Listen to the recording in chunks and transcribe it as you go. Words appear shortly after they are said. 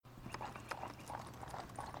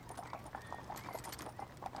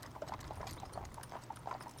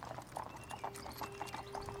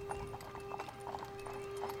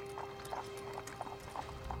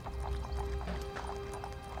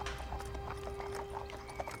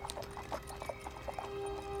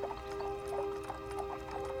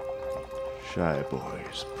Shy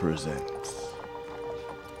Boys presents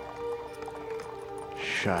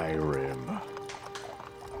Shyrim.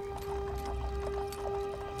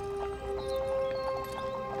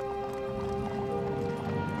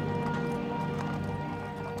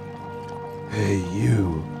 Hey,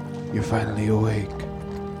 you're finally awake.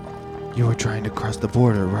 You were trying to cross the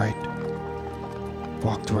border, right?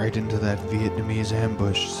 Walked right into that Vietnamese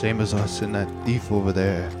ambush, same as us and that thief over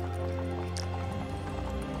there.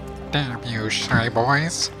 Damn you, Shy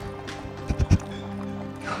Boys.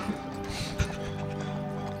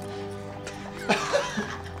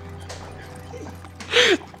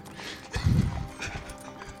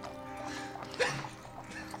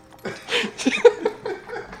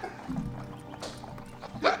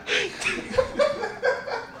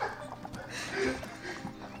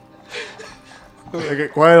 I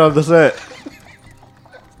get quiet on the set.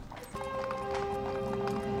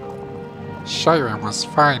 Shyrim was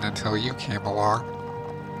fine until you came along.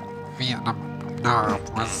 Vietnam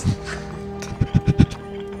was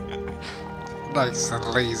nice and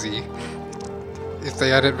lazy. If they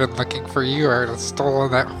hadn't been looking for you, I would have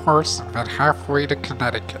stolen that horse and been halfway to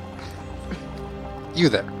Connecticut. You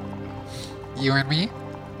there. You and me?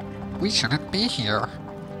 We shouldn't be here.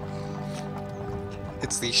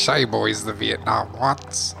 It's these Shy Boys the Vietnam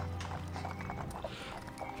wants.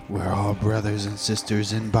 We're all brothers and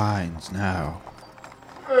sisters in binds now.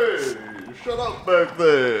 Hey, shut up back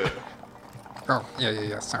there. Oh,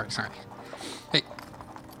 yeah, sorry. Hey,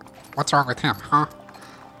 what's wrong with him, huh?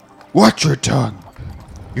 Watch your tongue!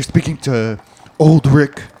 You're speaking to Old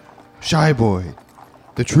Rick, Shy Boy,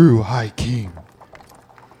 the true High King.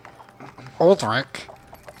 Old Rick?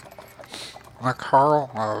 The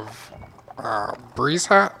Carl of, Breeze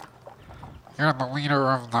Hat? You're the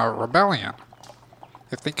leader of the rebellion.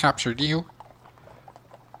 If they captured you...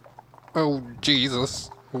 Oh, Jesus.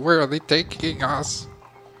 Where are they taking us?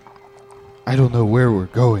 I don't know where we're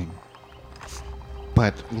going,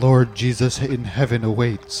 but Lord Jesus in heaven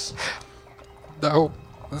awaits. No,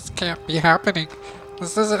 this can't be happening.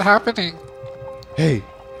 This isn't happening. Hey,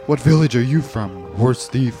 what village are you from, horse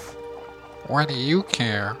thief? Why do you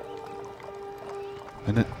care?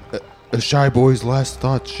 And a shy boy's last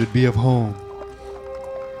thoughts should be of home.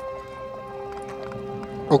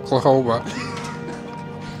 Oklahoma.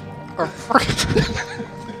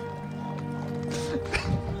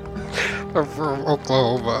 I'm from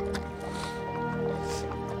Oklahoma.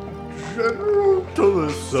 General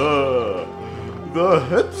Tulissa, the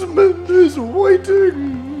headsman is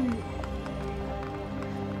waiting.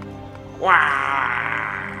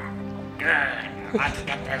 Wow! Good. Let's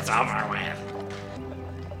get this over with.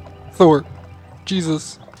 Thor,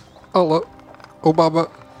 Jesus, Allah, Obama.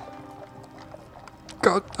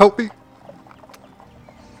 God, help me.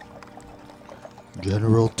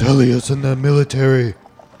 General Tullius in the military.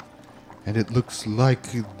 And it looks like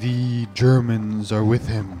the Germans are with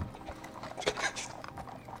him.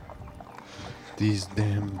 These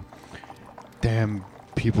damn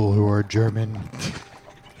people who are German.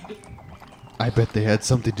 I bet they had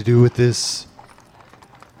something to do with this.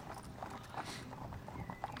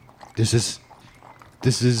 This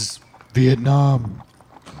is Vietnam.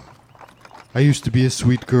 I used to be a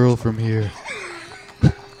sweet girl from here.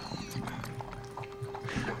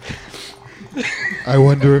 I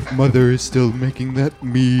wonder if Mother is still making that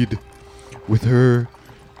mead with her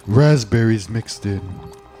raspberries mixed in.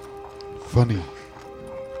 Funny.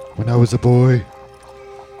 When I was a boy,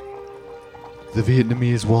 the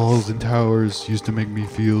Vietnamese walls and towers used to make me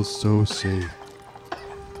feel so safe.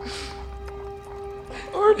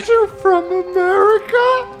 Aren't you from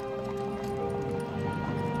America?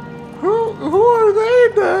 Who are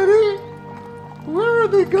they, Daddy? Where are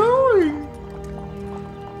they going?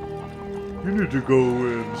 You need to go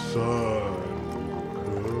inside,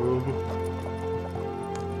 cub.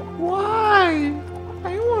 Why?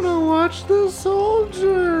 I want to watch the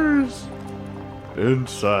soldiers.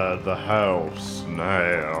 Inside the house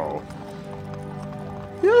now.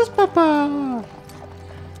 Yes, Papa.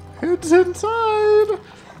 It's inside.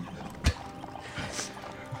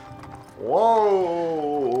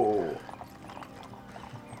 Whoa.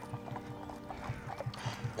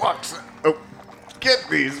 What's... Oh, get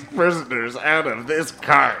these prisoners out of this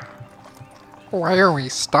cart. Why are we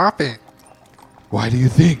stopping? Why do you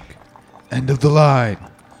think? End of the line.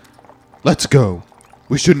 Let's go.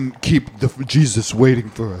 We shouldn't keep the Jesus waiting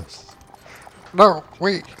for us. No,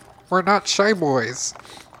 wait. We're not Shy Boys.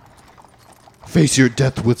 Face your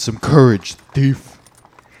death with some courage, thief.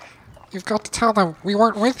 You've got to tell them we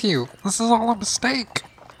weren't with you. This is all a mistake.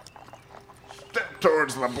 Step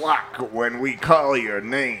towards the block when we call your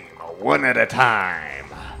name, one at a time.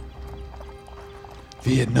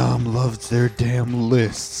 Vietnam loves their damn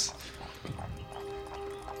lists.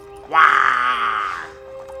 Wah!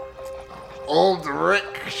 Old Rick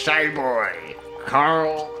Shyboy,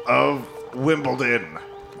 Carl of Wimbledon.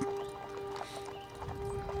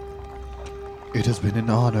 It has been an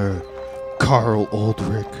honor, Carl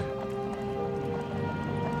Oldrick.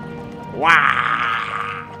 Wah!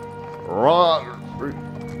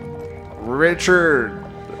 Richard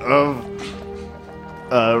of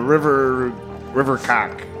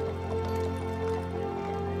Rivercock.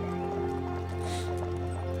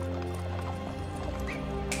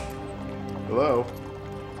 Hello?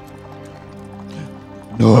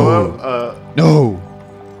 No, Hello? no,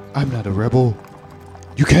 I'm not a rebel.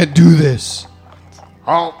 You can't do this.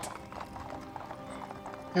 Halt!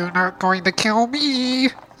 You're not going to kill me.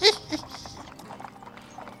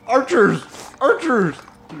 Archers! Archers!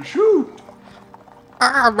 Shoot!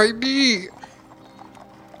 Ah, my knee.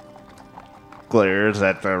 Glares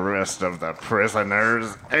at the rest of the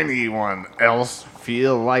prisoners. Anyone else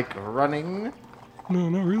feel like running? No,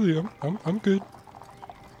 not really. I'm good.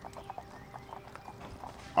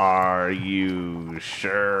 Are you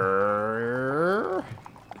sure?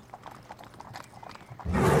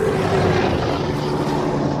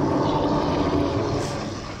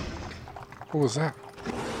 What was that?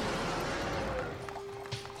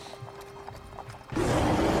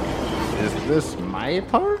 Is this my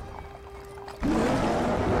part?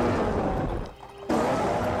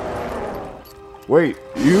 Wait,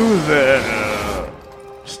 you there.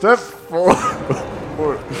 Step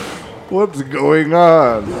forward. What's going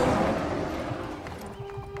on?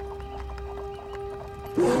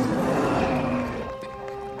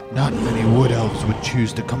 Not many wood elves would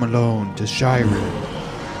choose to come alone to Shireen.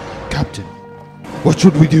 Captain, what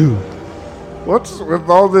should we do? What's with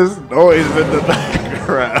all this noise in the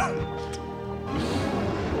background?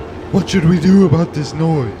 What should we do about this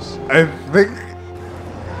noise? I think...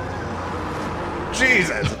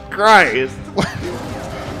 Jesus Christ!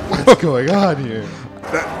 What's going on here?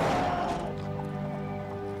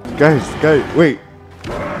 Guys, wait.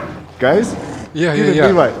 Guys? Yeah, Even yeah.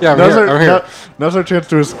 Levi. Yeah, I'm now's here. our, I'm here. Now's our chance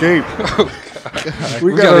to escape.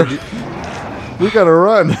 we gotta gotta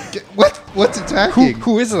run. What's Who, attacking?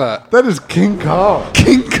 who is that? That is King Kong.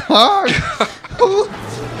 King Kong!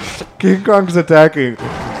 King Kong's attacking.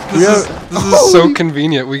 This is so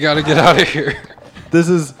convenient. We gotta get out of here. This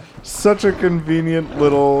is such a convenient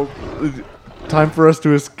little time for us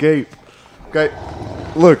to escape. Guy,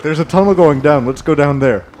 look, there's a tunnel going down. Let's go down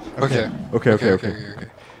there. Okay. Okay.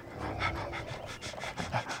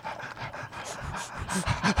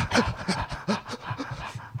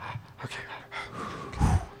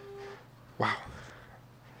 Wow.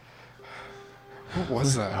 What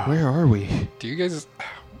was that? Where are we? Do you guys...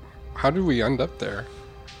 How did we end up there?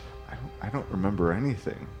 I don't remember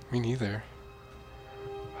anything. Me neither.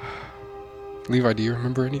 Levi, do you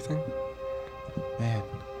remember anything? Man,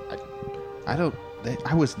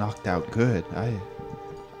 I was knocked out good.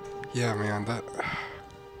 Yeah, man, that...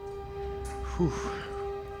 Whew.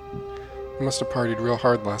 I must have partied real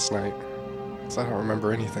hard last night. 'Cause I don't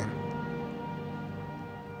remember anything.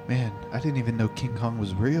 Man, I didn't even know King Kong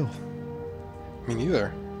was real. Me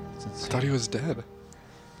neither. It's I insane. thought he was dead.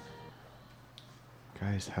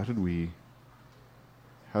 Guys, how did we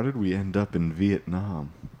end up in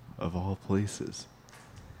Vietnam, of all places?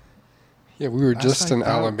 Yeah, we were Last just I in thought-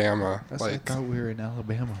 Alabama. I Like, thought we were in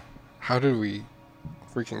Alabama. how did we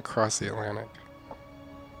freaking cross the Atlantic?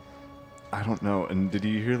 I don't know. And did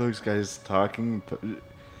you hear those guys talking?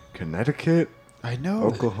 Connecticut? I know.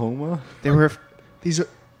 Oklahoma? These are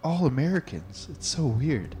all Americans. It's so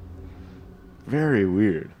weird. Very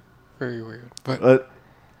weird. Very weird. But But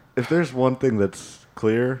if there's one thing that's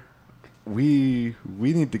clear, we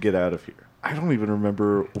need to get out of here. I don't even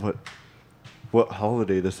remember what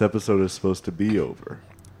holiday this episode is supposed to be over.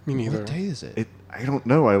 me neither. What day is it? I don't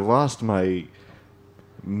know. I lost my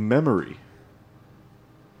memory.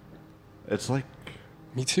 It's like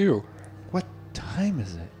Me too. What time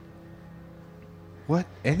is it? What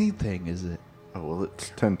anything is it? oh well,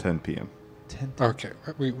 it's 10:10 p.m. 10. Okay,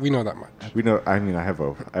 we know that much. We know. I mean, I have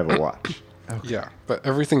a watch. Yeah, but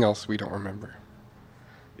everything else we don't remember.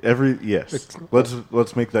 Yes. It's-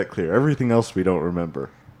 Let's make that clear. Everything else we don't remember.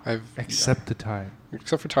 Except the time.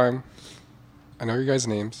 Except for time. I know your guys'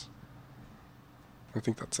 names. I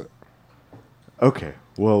think that's it. Okay.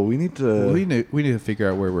 Well, we need to. we need to figure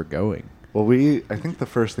out where we're going. Well, I think the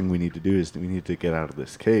first thing we need to do is we need to get out of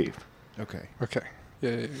this cave. Okay. Okay.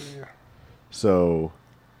 Yeah. So,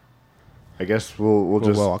 I guess we'll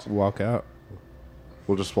just walk out.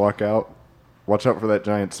 we'll just walk out. Watch out for that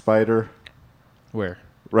giant spider Where?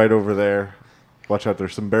 right over there. Watch out,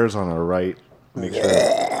 there's some bears on our right. Make sure.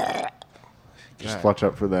 Just God. watch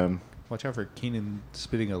out for them. Watch out for Keenan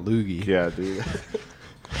spitting a loogie. Yeah, dude.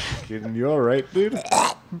 Keenan, you alright, dude?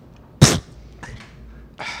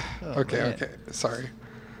 Okay, man. okay. Sorry.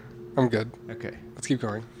 I'm good. Okay. Let's keep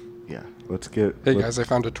going. Yeah, let's get. Hey guys, I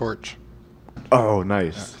found a torch. Oh,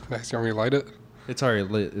 nice. Nice. You want me to light it? It's already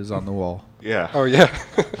lit. It was on the wall. Yeah. Oh yeah.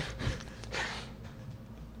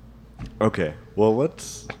 Okay. Well,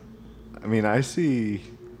 let's. I mean, I see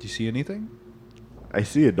Do you see anything?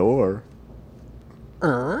 a door.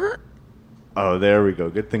 Oh, there we go.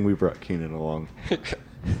 Good thing we brought Keenan along.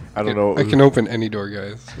 I don't know. I can open any door,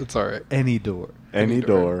 guys. It's all right. Any door. Any any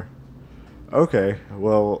door. door. Okay.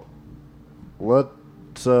 Well,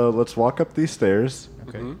 let's walk up these stairs.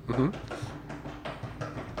 Okay. Mm-hmm.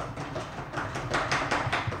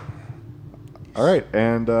 All right,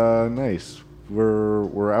 and nice.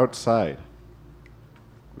 We're outside.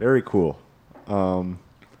 Very cool.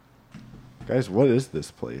 Guys, what is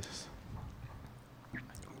this place?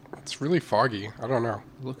 It's really foggy. I don't know.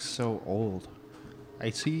 It looks so old. I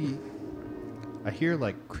hear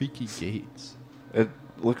like creaky gates. It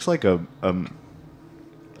looks like a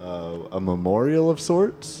memorial of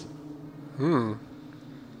sorts. A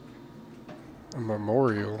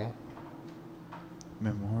memorial.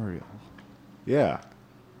 Memorial. Yeah.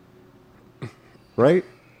 Right?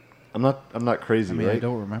 I'm not crazy, I mean, right? I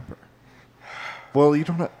don't remember. Well, you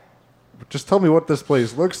don't have, just tell me what this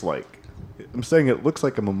place looks like. I'm saying it looks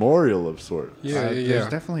like a memorial of sorts. Yeah, yeah, yeah. There's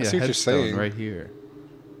definitely I a see what you're headstone saying. right here.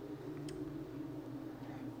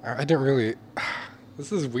 I didn't really.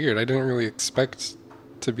 This is weird. I didn't really expect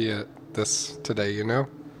to be at this today. You know.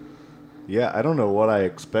 Yeah, I don't know what I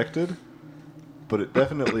expected, but it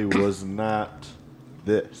definitely was not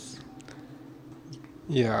this.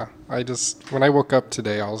 Yeah. When I woke up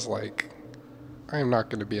today, I was like, I am not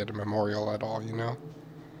going to be at a memorial at all. You know.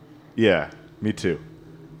 Yeah, me too.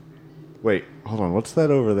 Wait, hold on. What's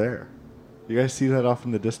that over there? You guys see that off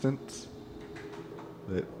in the distance?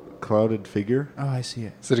 That clouded figure? Oh, I see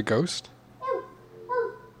it. Is it a ghost?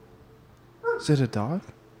 Is it a dog?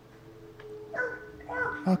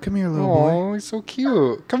 Oh, come here, little boy. Oh, he's so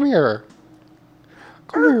cute. Come here.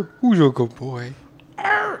 Come here. Who's a good boy?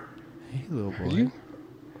 Hey, little boy. Are you?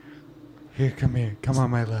 Here, come here. Come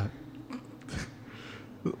on my lap.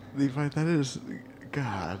 Levi, that is...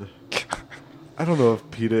 God. I don't know if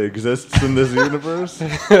PETA exists in this universe.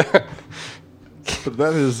 But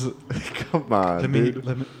that is... Come on, dude.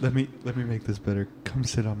 Let me make this better. Come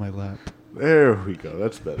sit on my lap. There we go.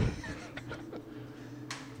 That's better.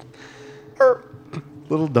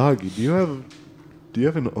 Little doggy, do you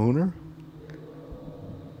have an owner?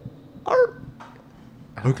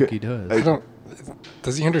 I think he does. I don't.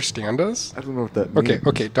 Does he understand us? I don't know what that means. Okay,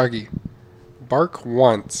 okay, doggy. Bark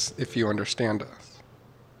once if you understand us.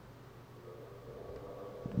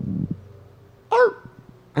 Oh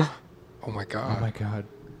my god. Oh my god.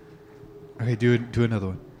 Okay, do another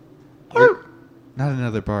one. Not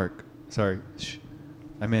another bark. Sorry. Shh.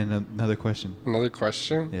 I meant another question. Another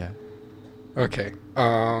question? Yeah. Okay.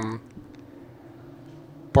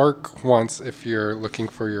 Bark once if you're looking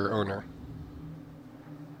for your owner.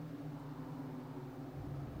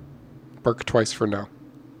 Bark twice for no.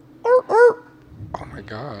 Oh my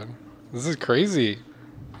god. This is crazy.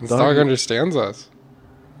 This dog Doggy. understands us.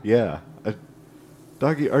 Yeah.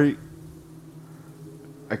 Doggy, are you...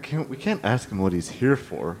 We can't ask him what he's here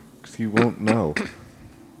for, because he won't know.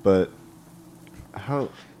 But how...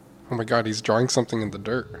 Oh my god, he's drawing something in the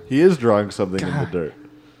dirt. He is drawing something in the God. dirt.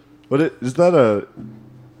 Is that a...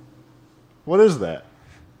 What is that?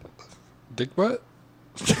 Dick butt?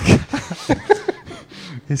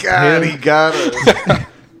 His God, tail- he got us.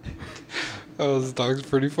 Oh, this dog's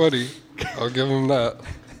pretty funny. I'll give him that.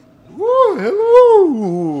 Woo,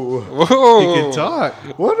 hello. Whoa! He can talk.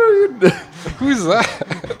 What are you doing? Who's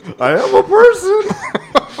that? I am a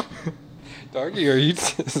person. Doggy, are you?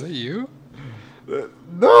 Is that you?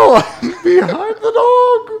 No, I'm behind the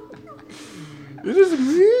dog. It is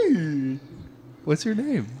me. What's your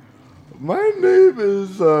name? My name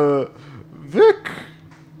is Vic.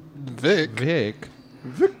 Vic. Vic.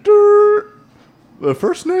 Victor. The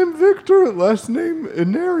first name Victor, last name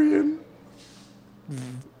Inarian.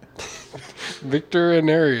 Victor and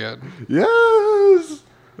Arian. Yes,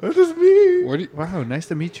 that is me. What do you, Wow, nice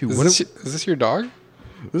to meet you. is, What this, is this your dog?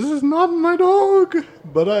 This is not my dog,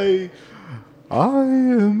 but I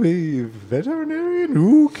am a veterinarian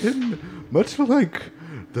who can, much like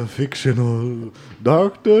the fictional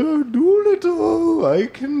Dr. Doolittle, I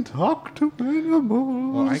can talk to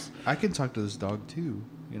animals. Well, I can talk to this dog too,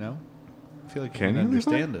 you know? I feel like Can you you, Levi?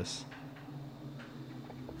 understand us.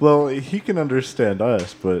 Well, he can understand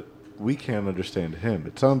us, but we can't understand him.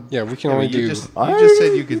 It sounds. Yeah, we can Yeah, only but you do. just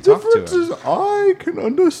said you could talk to The difference him. is I can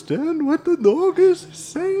understand what the dog is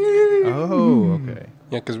saying. Oh, okay.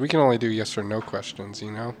 Yeah, because we can only do yes or no questions,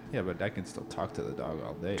 you know? Yeah, but I can still talk to the dog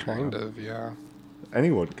all day. Kind of, yeah.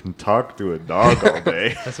 Anyone can talk to a dog all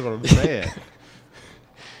day. That's what I'm saying.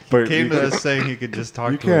 But Came you to can- us saying he could just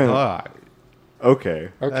talk you to a can't- dog. Okay.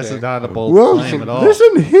 Okay. That's not a bold Well, claim at all.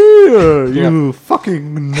 listen here, Yeah. you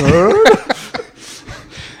fucking nerd.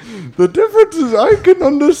 The difference is I can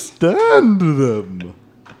understand them.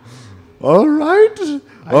 All right?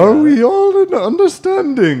 Are we all in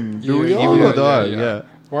understanding? Do we Yeah, all? Even yeah, the dog, yeah. yeah.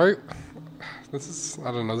 Why? This is.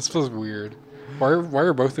 I don't know. This feels weird. Why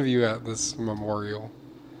are both of you at this memorial?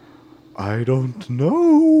 I don't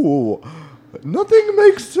know. Nothing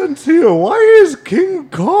makes sense here. Why is King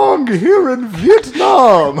Kong here in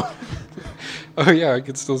Vietnam? Oh, yeah, I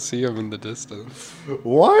can still see him in the distance.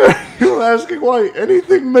 Why are you asking why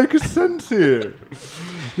anything makes sense here?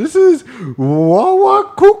 This is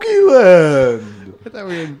Wawa Cookie Land. I thought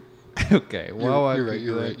we were in... Okay, well, You're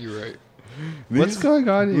right. You're right. What's going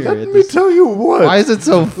on here? Let me tell you what. Why is it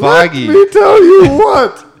so foggy? Let me tell you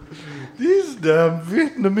what. These damn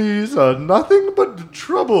Vietnamese are nothing but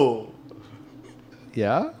trouble.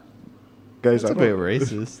 Yeah? Guys, That's a bit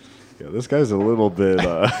racist. Yeah, this guy's a little bit.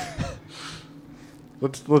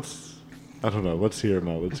 Let's. I don't know. Let's hear him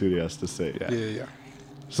out. Let's see what he has to say. Yeah.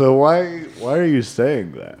 So why are you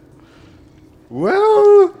saying that?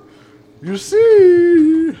 Well, you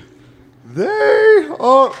see, they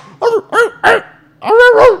are.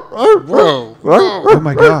 Whoa. Oh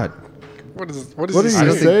my god. What is What he are you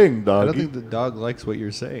saying? saying, I don't doggy? think the dog likes what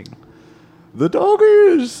you're saying. The doggy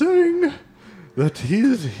is saying that he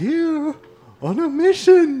is here on a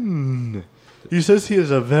mission. He says he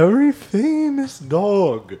is a very famous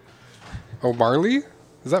dog. Oh, Marley?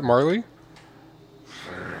 Is that Marley?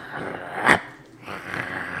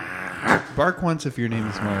 Bark once if your name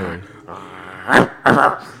is Marley.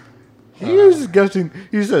 He is getting.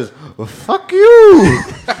 He says, "Fuck you."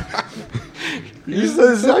 he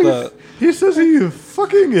says. said that. He says he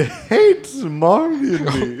fucking hates Marley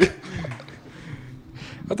and me.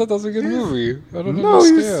 I thought that was a good movie. I don't No, he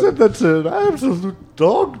understand. said that's an absolute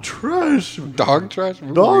dog trash. Dog trash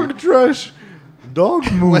movie? Dog trash.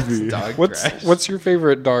 Dog movie. Dog What's trash? what's your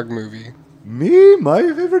favorite dog movie? Me? My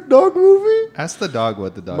favorite dog movie? Ask the dog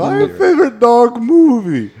what the dog My is. favorite dog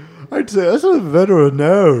movie. I'd say as a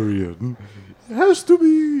veterinarian, it has to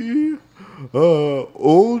be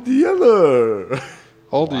Old Yeller.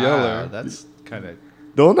 Old Wow, Yeller. that's kind of...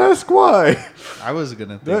 Don't ask why. I was going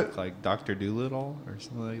to think That- like Dr. Doolittle or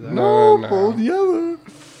something like that. No. No, Old Yeller. You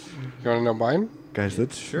want to know mine? Guys,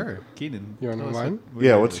 that's Sure. Keenan. You wanna know Tell us mine? what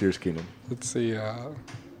Yeah, yours what's is. yours, Keenan? It's the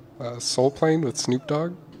Soul Plane with Snoop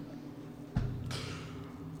Dogg.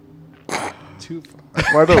 Too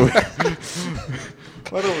Why don't we?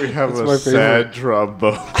 Why don't we have That's a my sad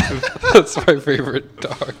trombone? That's my favorite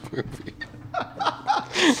dog movie.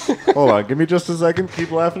 Hold on, give me just a second.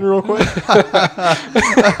 Keep laughing real quick.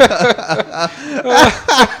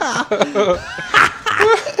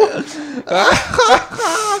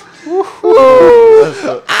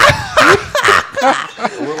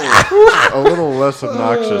 a little less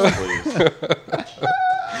obnoxious, please.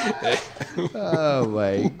 Oh,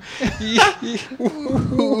 my.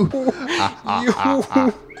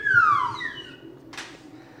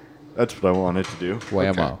 That's what I wanted to do.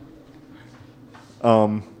 Whammo.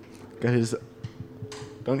 Guys,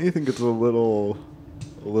 don't you think it's a little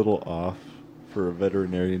off for a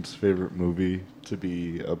veterinarian's favorite movie to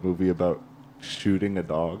be a movie about shooting a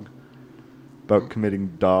dog? About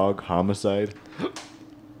committing dog homicide?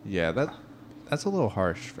 Yeah, that's a little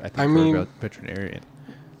harsh, I think, I for mean- a veterinarian.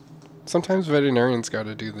 Sometimes veterinarians got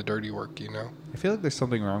to do the dirty work, you know. I feel like there's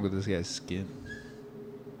something wrong with this guy's skin.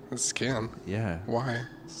 The skin. Yeah. Why?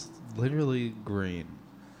 It's literally green.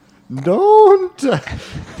 Don't!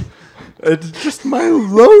 It's just my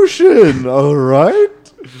lotion,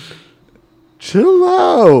 alright? Chill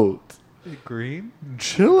out. Green?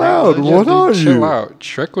 Chill out. Yeah, What dude, are chill you? out.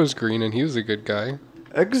 Shrek was green and he was a good guy.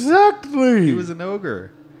 Exactly. He was an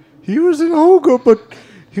ogre. He was an ogre, but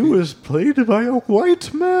he was played by a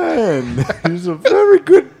white man. He's a very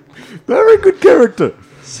good character.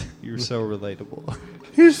 You're so relatable.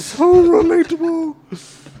 He's so relatable.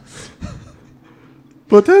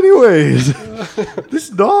 But anyways, this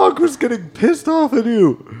dog was getting pissed off at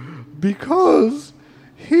you because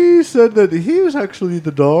he said that he is actually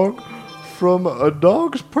the dog from A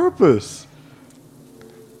Dog's Purpose.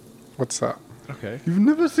 What's that? Okay. You've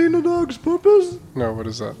never seen A Dog's Purpose? No, what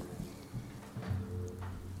is that?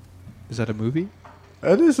 Is that a movie?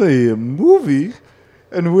 That is a movie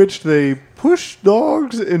in which they push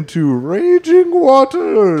dogs into raging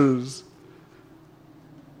waters.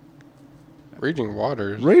 Raging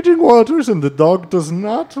Waters. Raging waters, and the dog does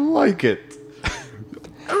not like it.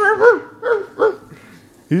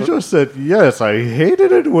 He just said, yes, I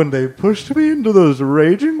hated it when they pushed me into those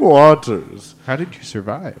raging waters. How did you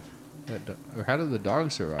survive? Or how did the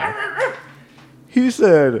dog survive? He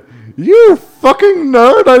said, you fucking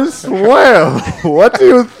nerd, I swear. What do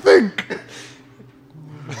you think?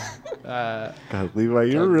 God, Levi,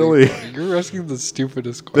 you're really... You're asking the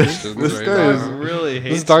stupidest questions this right guy now. is really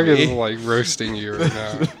This dog is like roasting you right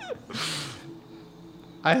now.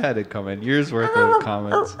 I had it coming. Years worth of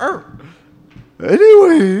comments.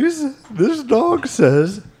 Anyways, this dog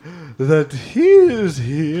says that he is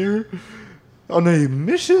here on a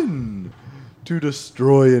mission to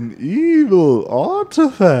destroy an evil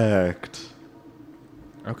artifact.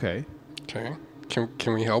 Okay. Okay.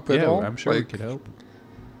 Can we help at Yeah, all? I'm sure we Like, could help.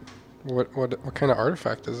 What kind of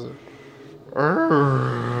artifact is it?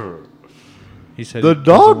 He said The he doesn't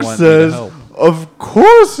dog want me to says, help. of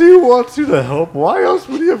course he wants you to help. Why else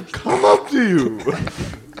would he have come up to you?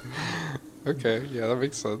 Okay, yeah, that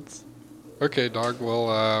makes sense. Okay, dog.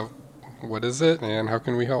 Well, what is it, and how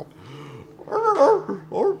can we help?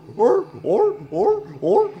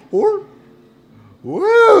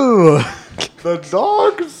 Well, the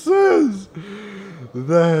dog says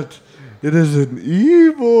that it is an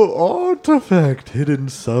evil artifact hidden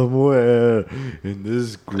somewhere in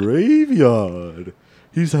this graveyard.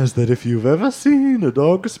 He says that if you've ever seen A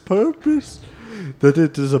Dog's Purpose, that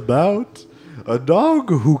it is about a dog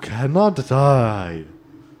who cannot die.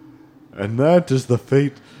 And that is the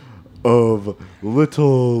fate of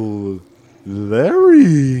little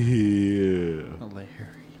Larry here.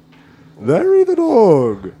 Larry the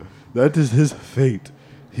dog. That is his fate.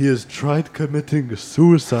 He has tried committing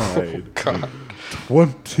suicide God.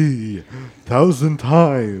 20,000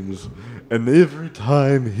 times. And every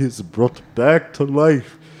time he is brought back to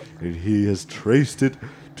life. And he has traced it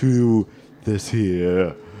to this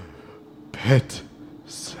here pet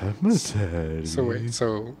cemetery. So wait,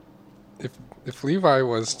 so if Levi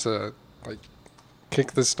was to like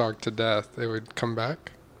kick this dog to death, it would come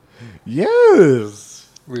back? Yes.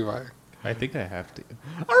 Levi. I think I have to.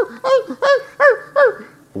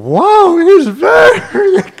 Wow, he's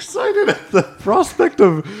very excited at the prospect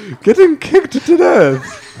of getting kicked to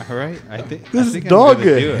death. All right. I think This I'm dog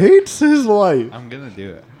gonna do it. hates his life. I'm gonna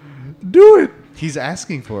do it. Do it. He's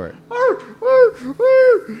asking for it.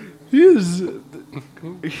 He is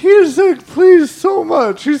like, please so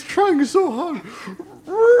much. He's trying so hard.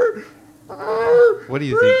 What do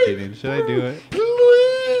you think, Kaden? Should I do it?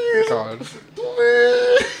 Please. God.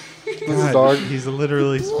 Please. This dog He's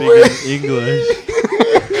literally speaking English.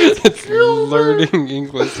 it's learning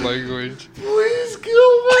English language. Please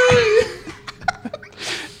kill me.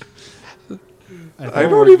 I Oh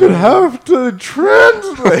don't my even God. have to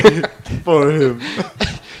translate for him.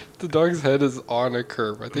 The dog's head is on a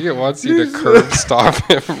curb. I think it wants you to curb stop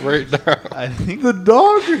him right now. I think The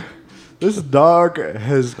dog. This dog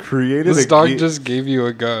has created This a dog gui- just gave you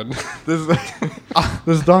a gun.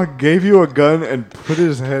 This dog gave you a gun and put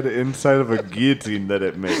his head inside of a guillotine that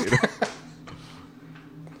it made.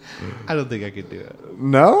 I don't think I could do it.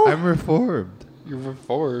 No? I'm reformed. You're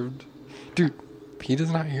reformed. Dude, Pete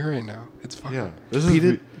is not here right now. It's fine. Yeah. This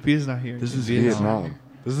is Peter's not here. this He's is Vietnam.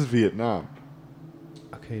 This is Vietnam.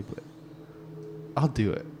 Okay, but I'll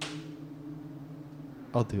do it.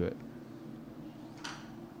 I'll do it.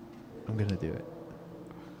 I'm gonna do it.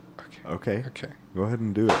 Okay. Okay. Go ahead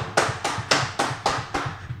and do it.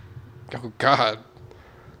 Oh, God.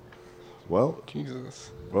 Well,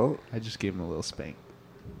 Jesus. I just gave him a little spank.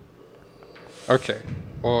 Okay.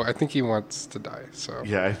 Well, I think he wants to die, so.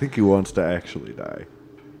 yeah, I think he wants to actually die.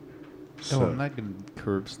 No, So, I'm not gonna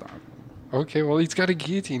curb stomp him. Okay, well, he's got a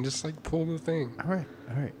guillotine. Just, like, pull the thing. All right.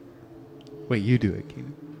 Wait, you do it,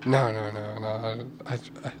 Keenan. No.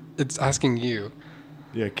 It's asking you.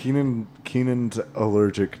 yeah, Keenan's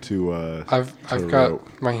allergic to I've to got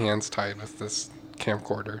rope. my hands tied with this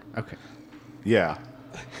camcorder. Okay. Yeah.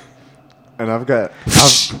 And I've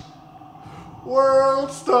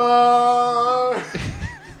World Star.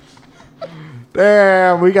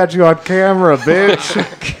 Damn, we got you on camera,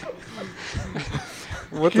 bitch.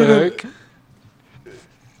 What the heck?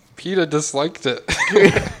 PETA disliked it.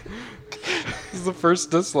 This is the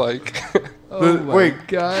first dislike. Wait,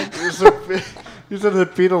 God. you said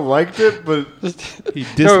that Peter liked it, but He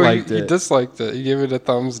No, disliked he it. disliked it. He gave it a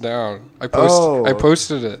thumbs down. I Oh.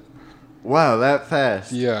 posted it. wow, that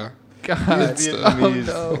fast. Yeah. God. Vietnamese,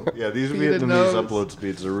 Oh, no. yeah, these Peter Vietnamese knows. upload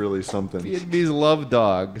speeds are really something. Vietnamese love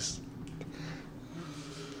dogs.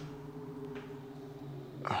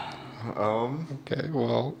 Okay,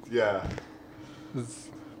 well, Yeah.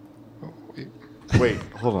 oh, wait, Wait,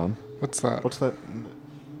 hold on. what's that? What's that?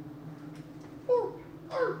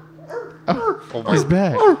 Oh my He's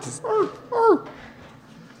back.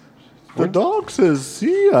 The dog says,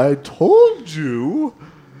 "See, I told you."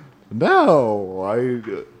 Now,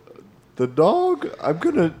 the dog,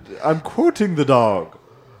 I'm quoting the dog.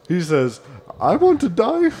 He says, "I want to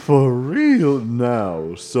die for real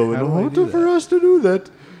now. So in How do I order do for that? us to do that,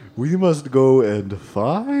 we must go and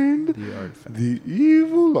find The artifact. the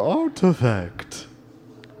evil artifact."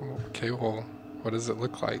 Okay, well, what does it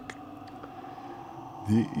look like?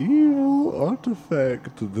 The evil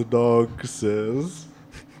artifact, the dog says.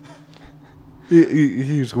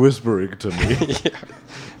 He's whispering to me.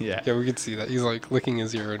 Yeah. Yeah, we can see that. He's like licking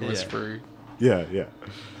his ear and Yeah. whispering. Yeah, yeah.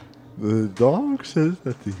 The dog says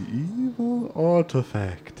that the evil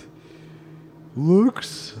artifact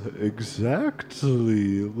looks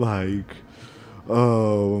exactly like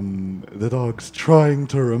the dog's trying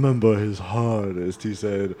to remember his hardest. He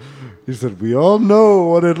said we all know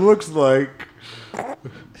what it looks like.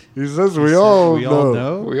 He says we all We know. all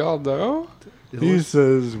know. We all know? He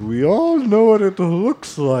says we all know what it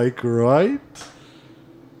looks like, right?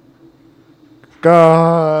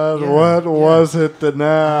 God, Yeah, what yeah. was it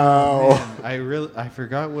now? Man, I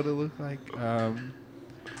forgot what it looked like.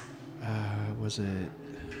 Was it?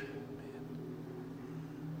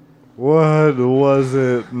 What was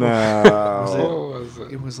it now? Was it- What was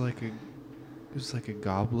it? It was like a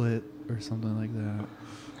goblet or something like that.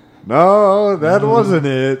 No, that No. wasn't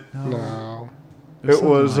it. No. It something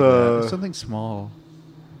was, like that. It uh, was something small.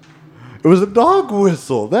 It was a dog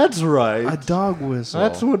whistle. That's right. A dog whistle.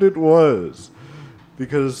 That's what it was.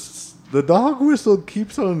 Because the dog whistle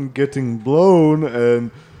keeps on getting blown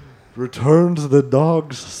and returns the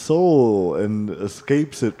dog's soul and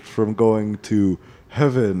escapes it from going to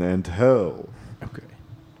heaven and hell. Okay.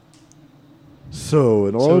 So,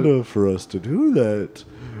 in order for us to do that,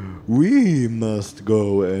 we must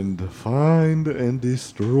go and find and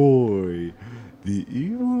destroy the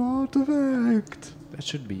evil artifact. That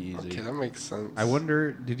should be easy. Okay, that makes sense. I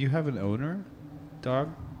wonder, did you have an owner, dog?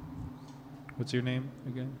 What's your name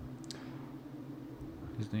again?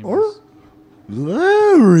 His name Or is...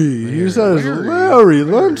 Larry. He Larry. says, Larry. Larry,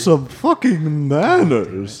 learn some fucking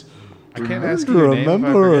manners. I can't Remember- ask you your name if I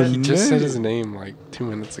remember forget. a He just said name. his name like 2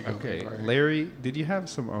 minutes ago. Okay, Sorry. Larry, did you have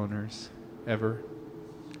some owners ever?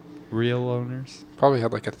 Real owners? Probably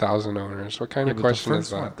had like 1,000 owners. What kind Yeah, of but question the is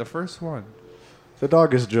first one, that? the first one. The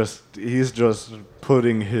dog is he's just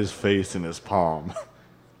putting his face in his palm.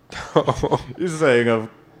 He's saying,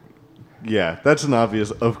 yeah, that's an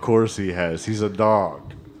obvious, of course he has. He's a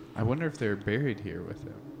dog. I wonder if they're buried here with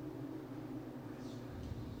him.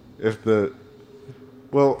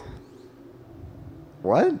 Well,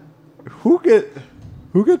 what? Who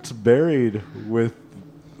gets buried with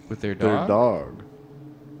With their their dog? dog?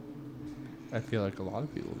 I feel like a lot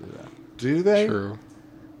of people do that. Do they? True.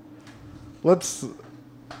 Let's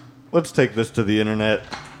take this to the internet.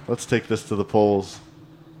 Let's take this to the polls.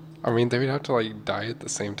 I mean, they would have to like die at the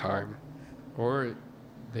same time. Or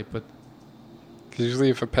they put... Because usually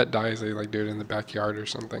if a pet dies, they like do it in the backyard or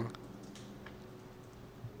something.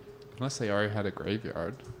 Unless they already had a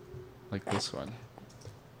graveyard. Like this one.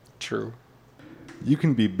 True. You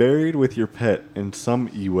can be buried with your pet in some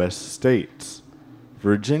U.S. states.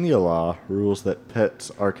 Virginia law rules that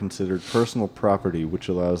pets are considered personal property, which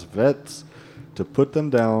allows vets to put them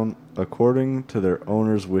down according to their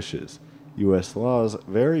owner's wishes. U.S. laws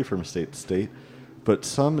vary from state to state, but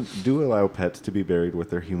some do allow pets to be buried with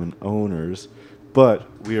their human owners. But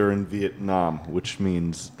we are in Vietnam, which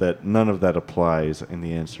means that none of that applies, and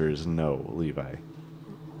the answer is no, Levi.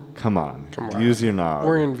 Come on. Use your knob.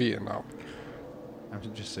 We're in Vietnam. I'm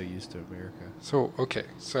just so used to America. So, okay.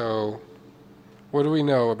 So, what do we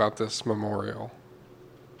know about this memorial?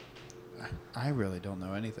 I really don't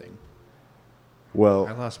know anything. I Well,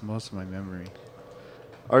 lost most of my memory.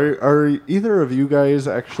 are either of you guys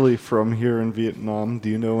actually from here in Vietnam? Do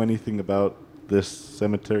you know anything about this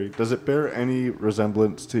cemetery? Does it bear any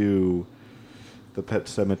resemblance to the Pet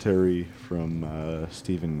Cemetery from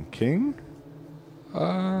Stephen King?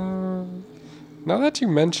 Now that you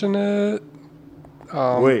mention it,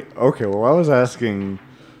 Wait, okay, well, I was asking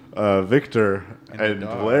Victor And and the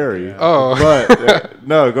dog, Larry. yeah. Oh. But,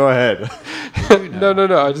 no, go ahead.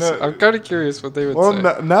 no. I'm kind of curious what they would Well,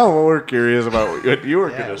 say. now we're curious about what you were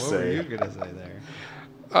Yeah, going what to were say. you going to say there?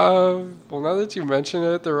 Well, now that you mention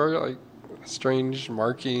it, there are like strange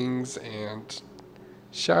markings and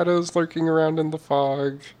shadows lurking around in the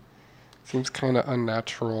fog. Seems kind of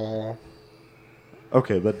unnatural.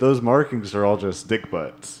 Okay, but those markings are all just dick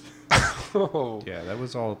butts. Oh. Yeah, that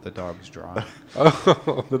was all the dog's drawing.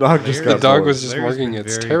 Oh. The dog just The got dog bored. was just Larry's marking been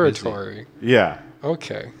its very territory. Yeah,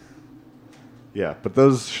 Okay. yeah, but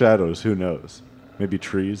those shadows, who knows? Maybe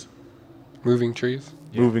trees, Moving trees?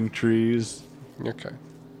 moving trees, Okay.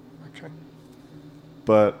 Okay.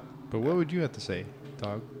 but But what would you have to say,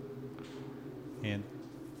 dog? And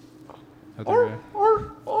other guy?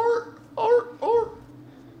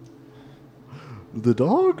 the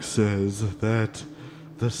dog says that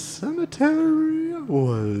the cemetery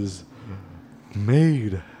was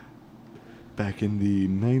made back in the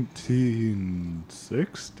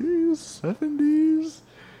 1960s, 70s,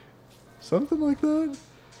 something like that,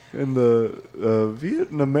 in the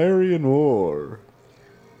Vietnamese War.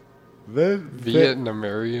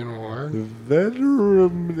 Vietnamese War?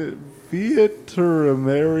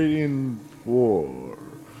 Vietnamese War.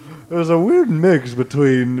 It was a weird mix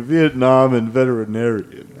between Vietnam and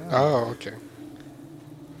veterinarian, Oh, okay.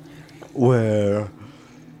 where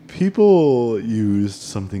people used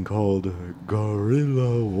something called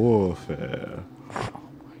guerrilla warfare.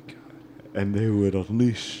 And they would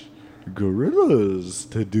unleash guerrillas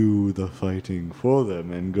to do the fighting for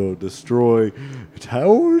them and go destroy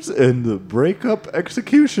towers and break up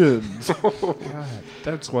executions. God,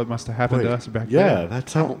 that's what must have happened to us back yeah, then.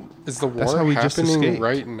 that's how. Is the That's war how we just happening escaped.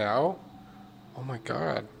 right now? Oh my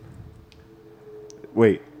god.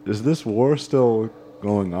 Wait, is this war still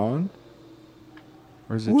going on?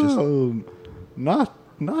 Or is it just... Well,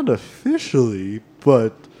 not officially,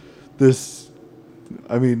 but this.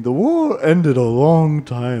 I mean, the war ended a long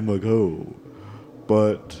time ago,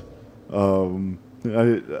 but I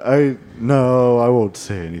won't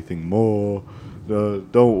say anything more.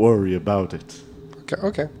 Don't worry about it. Okay.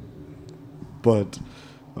 Okay. But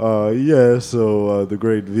the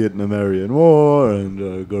Great Vietnamese War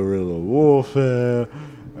and guerrilla warfare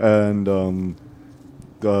and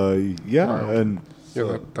Wow. and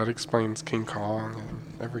Yeah, that explains King Kong and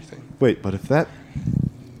everything. wait, but if that.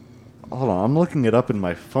 Hold on, I'm looking it up in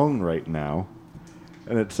my phone right now,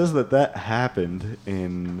 and it says that happened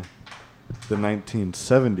in the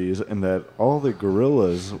 1970s and that all the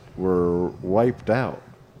gorillas were wiped out.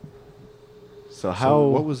 So how... So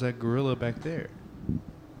what was that gorilla back there?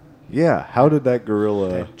 Yeah, how did that gorilla...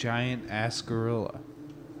 That giant ass gorilla.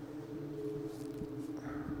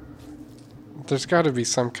 There's got to be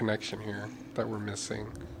some connection here that we're missing.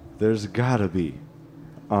 There's gotta be.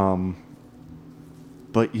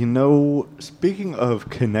 But you know, speaking of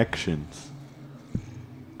connections,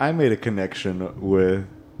 I made a connection with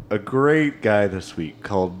a great guy this week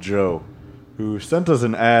called Joe, who sent us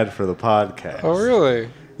an ad for the podcast. Oh, really?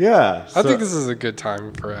 Yeah. I think this is a good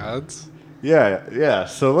time for ads. Yeah.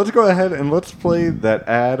 So let's go ahead and let's play that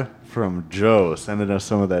ad from Joe, sending us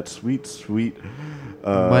some of that sweet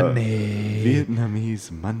Money.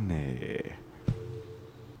 Vietnamese money.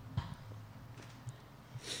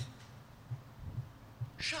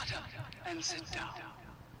 Shut up and sit down.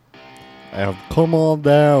 And come on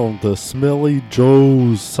down to Smelly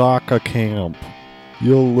Joe's soccer camp.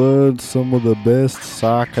 You'll learn some of the best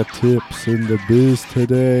soccer tips in the biz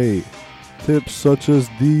today. Tips such as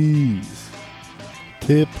these.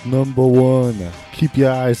 Tip number 1, keep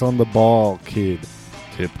your eyes on the ball, kid.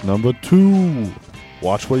 Tip number 2,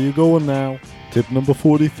 watch where you're going now. Tip number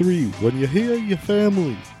 43, when you hear your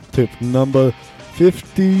family. Tip number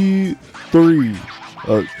 53,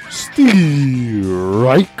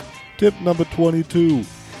 strike. Tip number 22,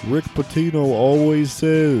 Rick Pitino always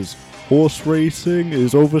says, horse racing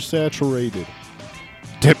is oversaturated.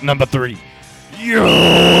 Tip number 3, you're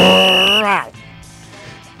out.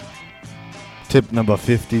 Tip number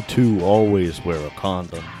 52, always wear a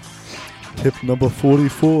condom. Tip number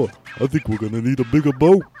 44, I think we're gonna need a bigger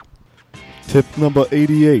boat. Tip number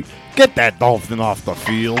 88, get that dolphin off the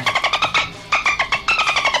field.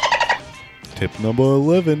 Tip number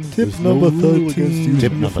 11. Tip number 13.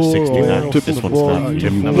 Tip number 69. Tip this one's not.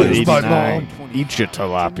 Tip number 89. Eat your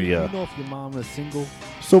tilapia.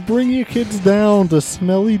 So bring your kids down to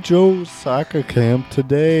Smelly Joe's soccer camp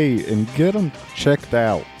today and get them checked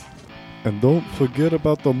out. And don't forget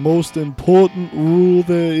about the most important rule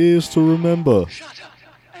there is to remember. Shut up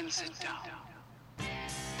and sit down.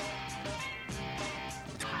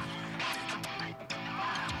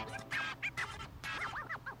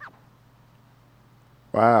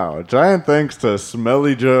 Wow, giant thanks to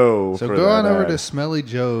Smelly Joe. So for go on that over ad. to Smelly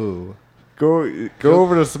Joe. Go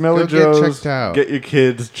over to Smelly go get Joe's. checked out. Get your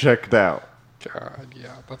kids checked out. God,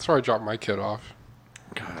 yeah. That's where I dropped my kid off.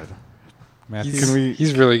 God. Matthew? He's, Can we-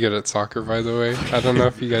 he's really good at soccer, by the way. I don't know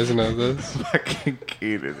if you guys know this. Fucking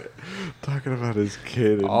hated it. Talking about his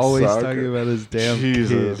kid and Always soccer. talking about his damn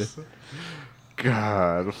Jesus. kid.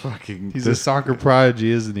 God, fucking. He's a soccer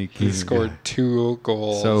prodigy, isn't he? He King? scored 2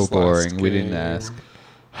 goals. So last boring. We didn't game. ask.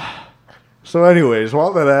 So, anyways,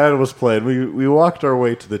 while that ad was playing, we walked our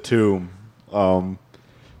way to the tomb.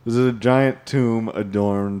 This is a giant tomb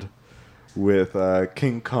adorned with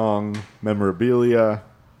King Kong memorabilia.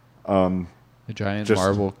 A giant Just-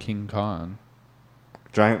 marble King Kong.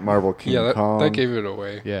 Giant marble King Yeah, Kong. that gave it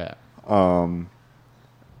away. Yeah.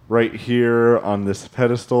 Right here on this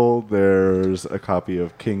pedestal, there's a copy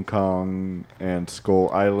of King Kong and Skull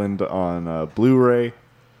Island on Blu-ray.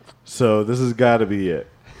 So this has got to be it.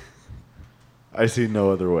 I see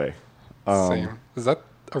no other way. Same. Is that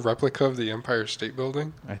a replica of the Empire State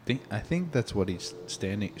Building? I think that's what he's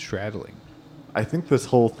straddling. I think this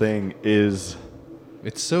whole thing is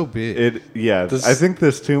It's so big. it. Yeah, This- I think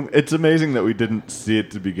this tomb. It's amazing that we didn't see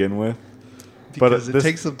it to begin with. because it this-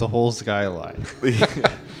 takes up the whole skyline.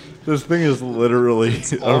 This thing is literally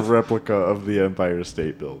a all- replica of the Empire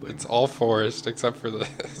State Building. It's all forest except for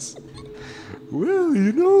this. Well,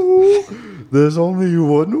 you know, there's only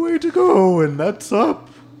one way to go, and that's up.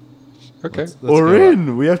 Okay. Let's or go up.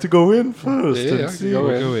 in. We have to go in first Yeah, and see. go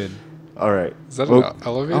We'll in. go in. All right. Is that Well, an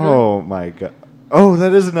elevator? Oh my god. Oh,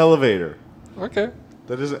 that is an elevator. Okay.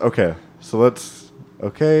 That is okay. So let's.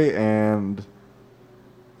 Okay, and.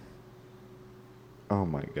 Oh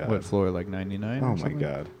my god. What floor? Like 99? Oh my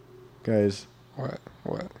god, guys.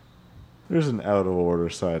 What? There's an out of order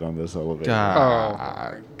sign on this elevator. Oh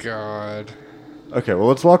my god. Okay, well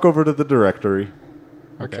let's walk over to the directory.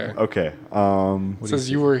 Okay. Okay. It says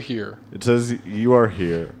you were here. It says you are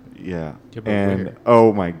here. Yeah. Yeah, but And where?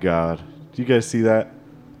 oh my god, do you guys see that?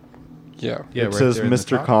 Yeah. Yeah, It right says there in the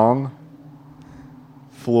Mr. top. Kong,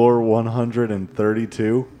 floor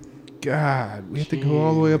 132. God, we have to go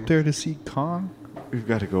all the way up there to see Kong? We've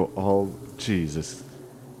got to go all. Jesus.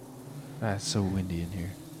 That's so windy in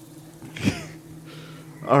here.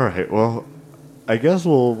 All right. Well, I guess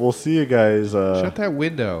we'll see you guys. Shut that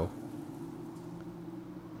window.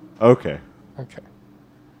 Okay. Okay.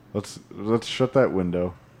 Let's shut that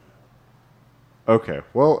window. Okay.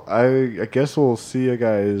 Well, I guess we'll see you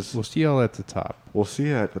guys. We'll see y'all at the top. We'll see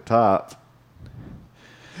you at the top.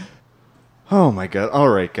 Oh my god. All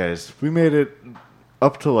right, guys. We made it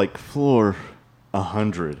up to like floor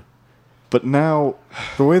 100. But now,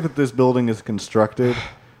 the way that this building is constructed,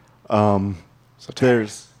 So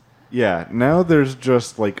now there's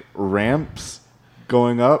just like ramps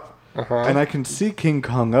going up, Uh-huh. and I can see King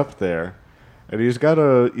Kong up there, and he's got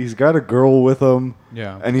a girl with him,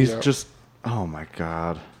 Yeah. and he's Yeah. just, oh my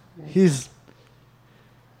god, he's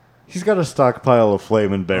got a stockpile of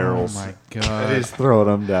flaming barrels. Oh my And god. he's throwing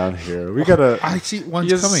them down here. We gotta, I see one's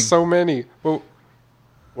he has coming. so many. Well,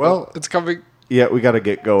 well, it's coming. yeah, we gotta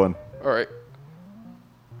get going. All right.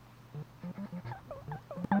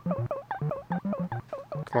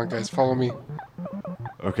 Come on, guys, follow me.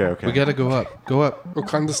 Okay. We gotta go up. Go up. We'll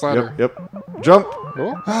climb this ladder. Yep. Jump.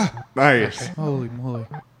 Oh, Nice. Holy moly.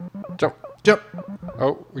 jump. Jump.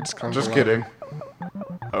 Oh, we just climbed Just the ladder.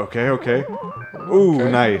 kidding. Okay. Ooh,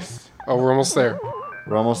 Okay. nice. Oh, we're almost there.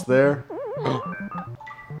 We're almost there.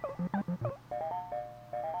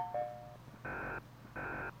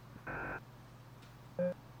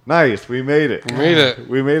 Nice, we made it. We made it.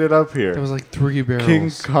 We made it up That here. was like 3 barrels.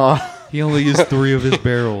 King Kong. He only used 3 of his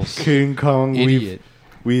barrels. King Kong, Idiot.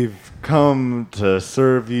 we've come to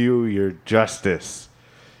serve you your justice.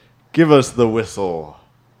 Give us the whistle.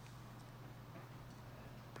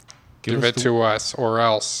 Give us it the- to us, or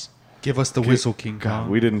else. Give us the whistle, King Kong. God,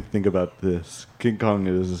 we didn't think about this. King Kong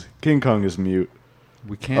is mute.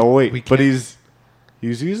 We can't. Oh wait, we but can't- he's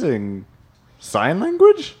using sign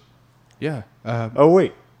language? Yeah. Oh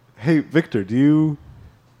wait. Hey, Victor, do you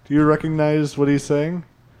recognize what he's saying?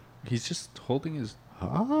 He's just holding his.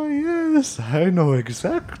 Ah, yes, I know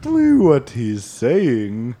exactly what he's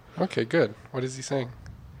saying. Okay, good. What is he saying?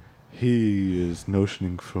 He is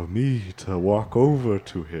notioning for me to walk over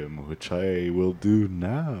to him, which I will do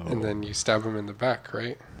now. And then you stab him in the back,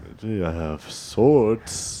 right? I have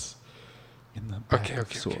swords. In the back Okay, of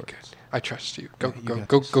okay, swords. good. I trust you. Go, you go, got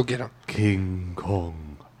go, this. go get him. King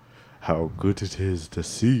Kong, how good it is to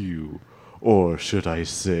see you. Or should I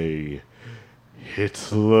say,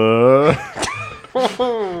 Hitler?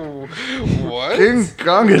 Oh, what? King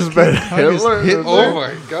Kong has been Kong is Hitler. Hitler? Oh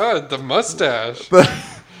my god, the mustache.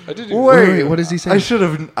 I didn't even Wait, what does he say? I should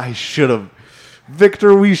have.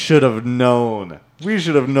 Victor, we should have known. We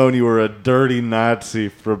should have known you were a dirty Nazi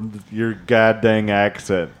from your goddamn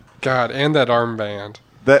accent. God, and that armband.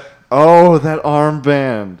 That Oh, that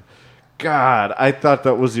armband. God, I thought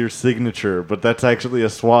that was your signature, but that's actually a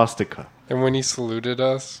swastika. And when he saluted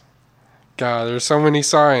us, God, there's so many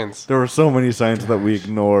signs. There were so many signs that we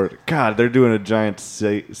ignored. God, they're doing a giant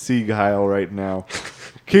Sieg Heil right now.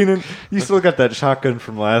 Keenan, you still got that shotgun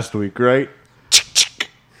from last week, right?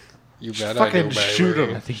 You bet Fucking I do, baby. shoot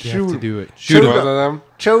him. I think you Shoot have to him. do it. Shoot both of them.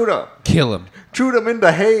 Shoot him. Kill him. Shoot him in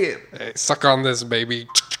the head. Hey, suck on this, baby.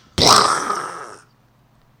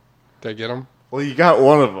 Did I get him? Well, you got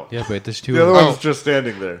one of them. Yeah, but there's two The other of them. one's just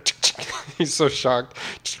standing there. He's so shocked.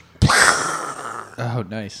 Oh,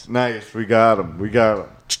 nice. Nice. We got him. We got him.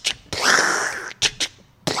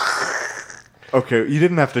 Okay, you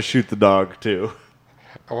didn't have to shoot the dog, too.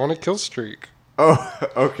 I want a kill streak. Oh,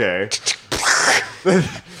 okay.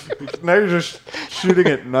 Now you're just shooting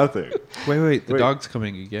at nothing. Wait. The Wait. dog's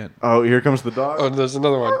coming again. Oh, here comes the dog. Oh, there's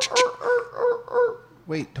another one.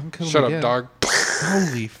 Wait, don't kill Shut him up, again. dog.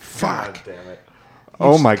 Holy fuck. Damn it.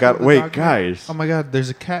 Oh my god. Killed the Wait, dog, man. guys. Oh my god, there's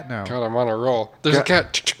a cat now. God, I'm on a roll. There's a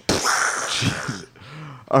cat.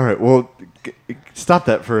 All right, well, stop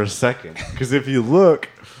that for a second. Because if you look,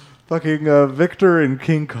 fucking Victor and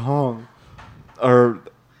King Kong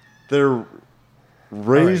they're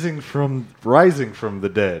rising from the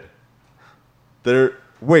dead.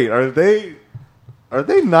 Are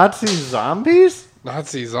they Nazi zombies?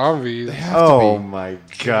 Nazi zombies. Oh my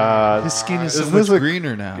god. His skin is Is so this much a-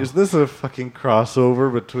 greener now. Is this a fucking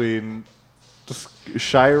crossover between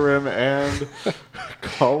Skyrim and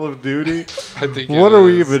Call of Duty? I think What it are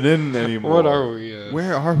we is. even in anymore? What are we in?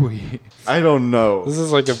 Where are we? I don't know. This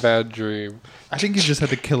is like a bad dream. I think you just had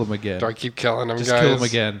to kill him again. Do I keep killing him, Just guys? kill him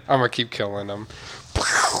again. I'm gonna keep killing him.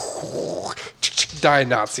 Die,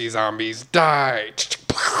 Nazi zombies! Die!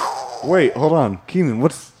 Wait, hold on, Keenan.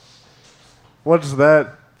 What's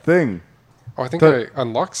that thing? Oh, I think The- I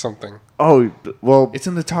unlocked something. Oh, well, It's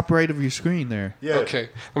in the top right of your screen there. yeah. Okay,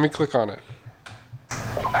 let me click on it.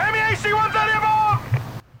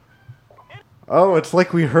 Oh, it's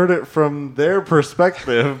like we heard it from their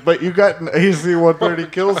perspective, but you got an AC-130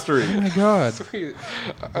 kill Oh streak. my god. Sweet.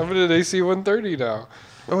 I'm in an AC-130 now.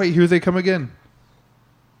 Oh wait, here they come again.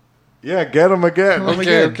 Yeah, get him again. Oh my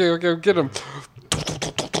Okay, God. okay, get him.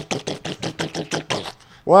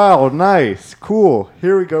 Wow, nice, cool.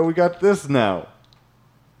 Here we go. We got this now.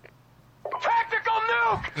 Tactical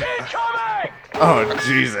nuke incoming! Oh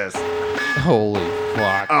Jesus. Holy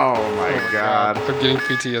fuck. Oh my God. I'm getting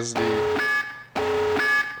PTSD.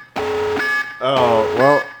 Oh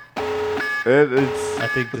well. It's I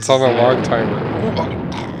think this It's on is a the log end.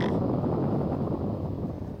 timer.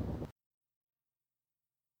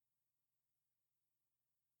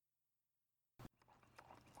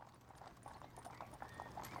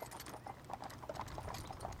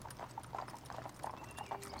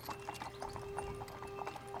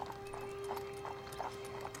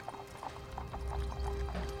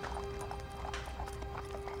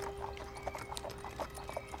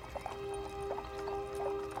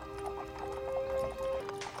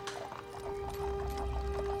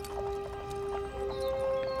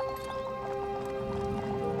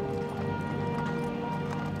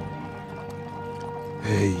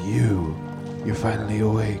 Hey you. You're finally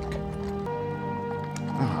awake.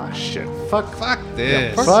 oh shit. Fuck.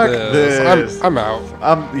 this. Fuck this. I'm out.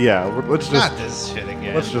 Yeah. Let's just this shit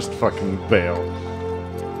again. let's just fucking bail.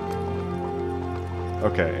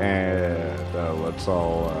 Okay, and let's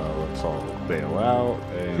all bail out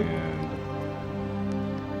and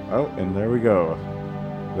and there we go.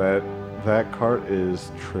 That cart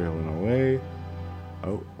is trailing away.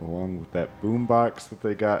 Oh, along with that boombox that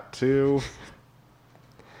they got too.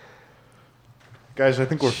 Guys, I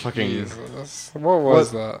think we're fucking. Jesus. What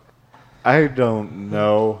was that? I don't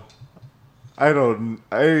know.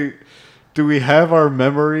 Do we have our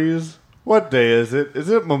memories? What day is it? Is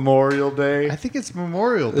it Memorial Day? I think it's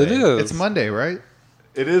Memorial Day. It is. It's Monday, right?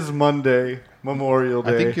 It is Monday, Memorial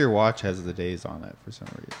Day. I think your watch has the days on it for some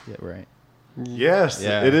reason. Yeah, right. Yes,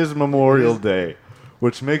 Yeah. it is Memorial Day,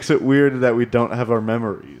 which makes it weird that we don't have our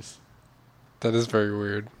memories. That is very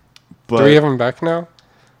weird. But Do we have him back now?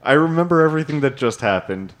 I remember everything that just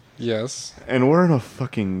happened, Yes. and we're in a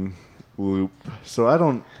fucking loop. So I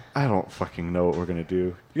don't fucking know what we're gonna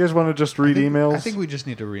do. You guys want to just read emails? I think we just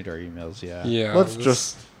need to read our emails, yeah. Yeah. let's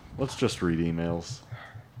this- just read emails.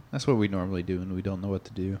 That's what we normally do when we don't know what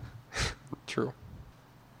to do. True.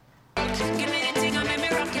 Give me the thing, I'm me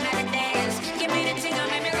rockin' at the dance. Give me the thing, I'm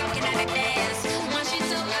me rockin' at the dance. When she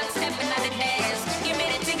so hot, steppin' at the dance. Give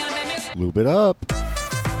me the thing, I'm me. Lube it up.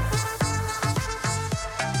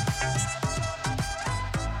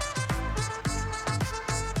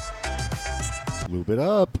 Lube it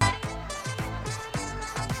up.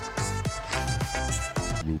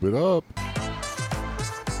 Loop it up.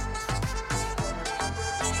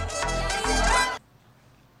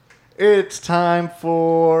 It's time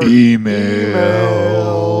for emails.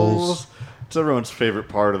 It's everyone's favorite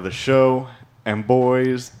part of the show. And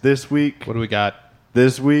boys, this week, What do we got?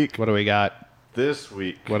 this week, What do we got? this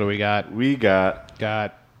week, What do we got? we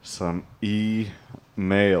got some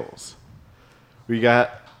emails. We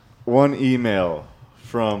got one email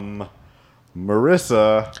from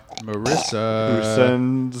Marissa, who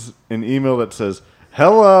sends an email that says,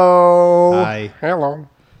 "Hello." Hi. Hello.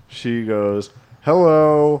 She goes,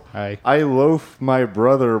 "Hello. Hi. I loaf my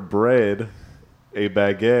brother bread, a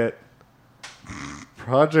baguette.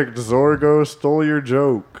 Project Zorgo stole your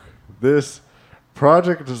joke. This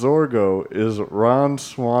Project Zorgo is Ron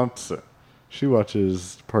Swanson." She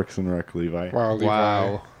watches Parks and Rec, Levi. Wow, Levi.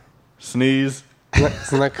 Wow. Sneeze.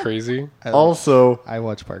 Isn't that crazy? Also, I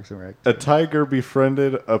watch Parks and Rec. a tiger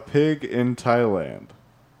befriended a pig in Thailand.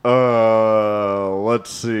 Let's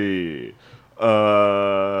see.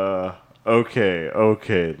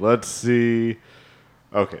 Okay, let's see.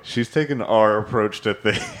 Okay, she's taking our approach to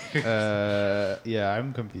things. Yeah,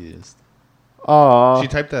 I'm confused. Aw. She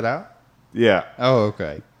typed that out? Yeah. Oh,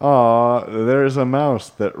 okay. Aw, there's a mouse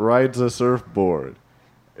that rides a surfboard.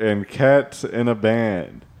 And cats in a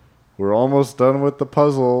band. We're almost done with the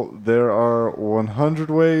puzzle. There are 100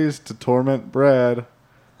 ways to torment Brad.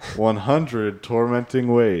 100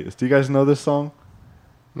 tormenting ways. Do you guys know this song?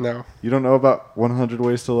 No. You don't know about 100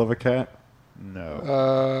 Ways to Love a Cat?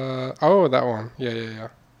 No. Oh, that one. Yeah.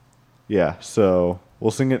 Yeah, so we'll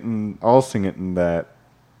sing it in. I'll sing it in that.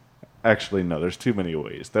 Actually, no, there's too many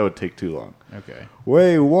ways. That would take too long. Okay.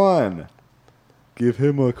 Way 1. Give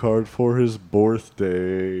him a card for his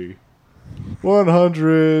birthday.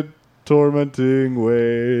 100 tormenting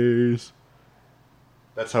ways.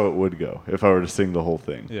 That's how it would go if I were to sing the whole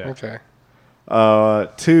thing. Yeah. Okay.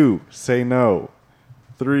 2. Say no.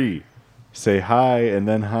 3. Say hi and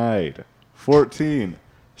then hide. 14.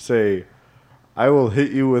 Say, I will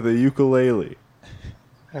hit you with a ukulele.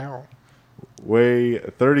 Ow. Way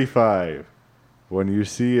 35. When you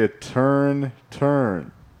see a turn,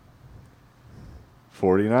 turn.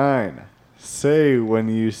 49. Say when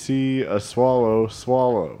you see a swallow,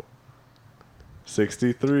 swallow.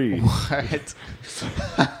 63. What?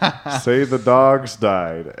 Say the dogs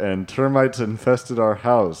died and termites infested our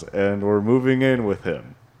house and we're moving in with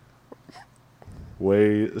him.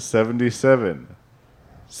 Way 77.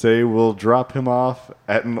 Say we'll drop him off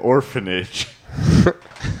at an orphanage.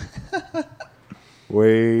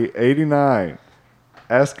 Way 89.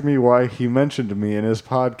 Ask me why he mentioned me in his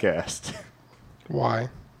podcast. Why?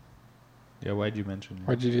 Yeah, why'd you mention me?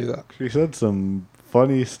 Why'd you do that? She said some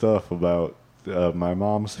funny stuff about my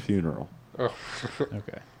mom's funeral. Oh.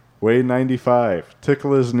 Okay. Way 95.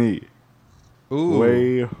 Tickle his knee. Ooh.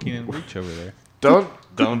 Way. Keenan, reach over there. Don't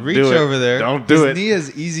Reach do it. over there. Don't do His it. knee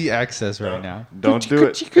has easy access right now. Don't do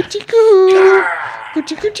it.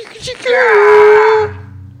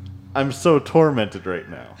 I'm so tormented right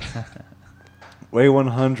now. Way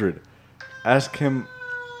 100. Ask him.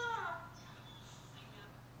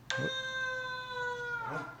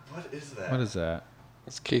 What is that? What is that?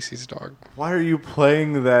 It's Casey's dog. Why are you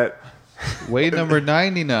playing that? Way number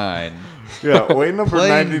 99. Yeah, way number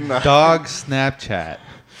Playing 99 dog Snapchat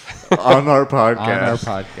on our podcast. on our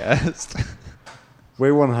podcast.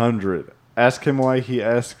 Way 100. Ask him why he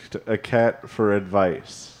asked a cat for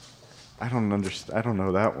advice. I don't understand. I don't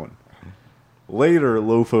know that one. Later,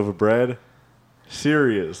 loaf of bread.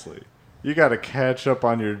 Seriously, you gotta catch up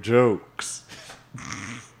on your jokes.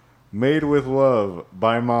 Made with love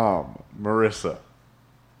by mom, Marissa.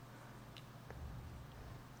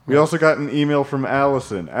 We also got an email from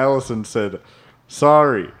Allison. Allison said,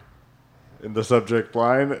 "Sorry," in the subject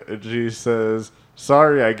line, and she says,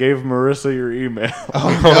 "Sorry, I gave Marissa your email."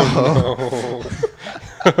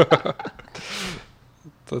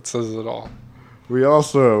 That says it all. We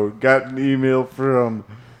also got an email from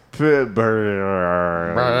Pittsburgh.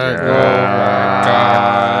 Oh my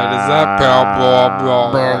God. Is that blah,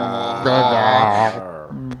 blah, blah?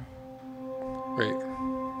 Wait.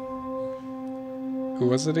 Who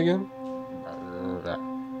was it again?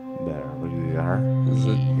 There we are.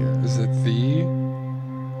 Is it the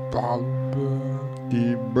Bob?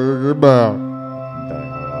 The Burger Bob.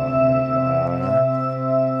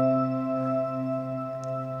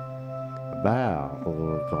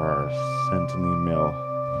 Balgar sent an email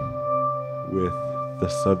with the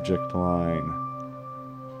subject line,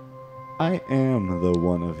 "I am the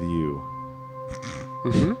one of you."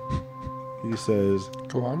 He says,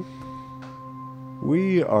 Go on.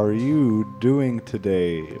 "We are you doing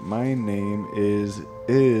today? My name is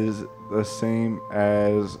the same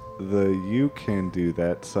as the you can do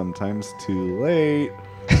that sometimes too late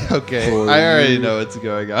Okay, For I already you know what's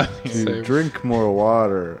going on to here. Same. drink more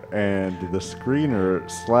water, and the screener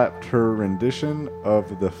slapped her rendition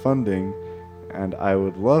of the funding, and I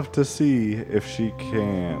would love to see if she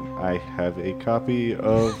can. I have a copy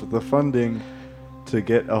of the funding to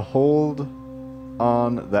get a hold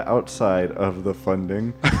on the outside of the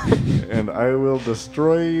funding, and I will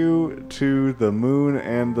destroy you to the moon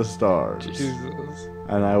and the stars. Jesus.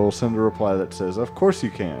 And I will send a reply that says, "Of course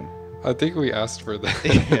you can." I think we asked for that.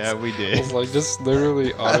 Yeah, we It did. was like, just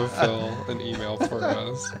literally autofill an email for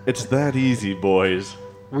us. It's that easy, boys.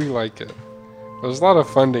 We like it. There's a lot of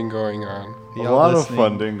funding going on. A Y'all lot listening? of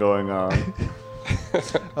funding going on.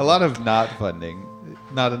 A lot of not funding.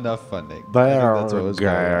 Not enough funding. I think that's what was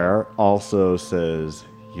going on. Bargar also says,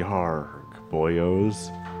 "Yarg, boyos."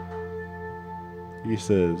 He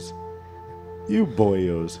says, "You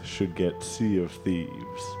boyos should get Sea of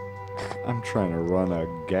Thieves. I'm trying to run a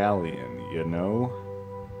galleon, you know?"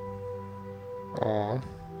 Aw.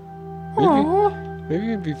 Maybe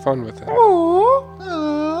it'd be fun with it. Oh,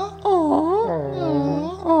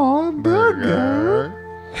 Burger.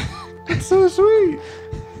 It's so sweet.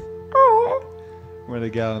 We're in a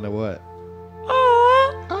gallon of what?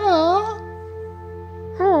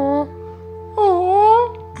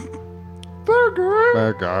 Burger.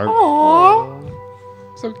 Burger.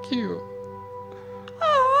 So cute.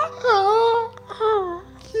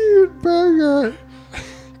 Cute Burger.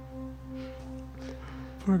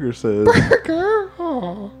 Burger says,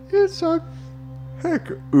 "Burger, it's a heck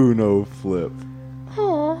Uno flip.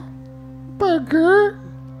 Burger,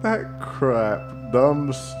 that crap,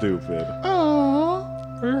 dumb, stupid.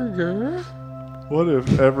 Burger. What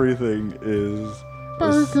if everything is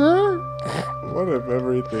Burger? What if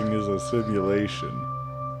everything is a simulation?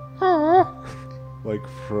 Like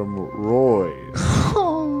from Roy's,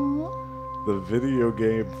 the video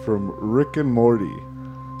game from Rick and Morty."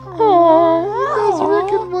 That's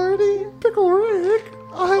Rick and Morty. Pickle Rick.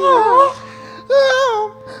 Morty.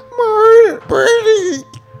 Morty.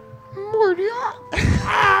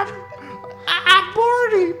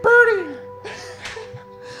 Morty. Birdie.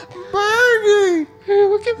 Birdie. Hey,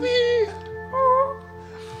 look at me.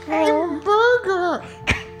 I'm Burger.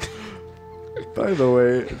 By the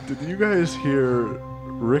way, did you guys hear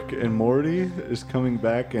Rick and Morty is coming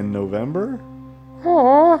back in November?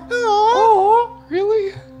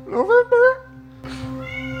 Really? November?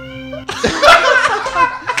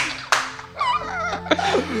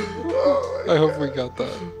 I hope we got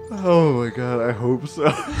that. Oh my god, I hope so.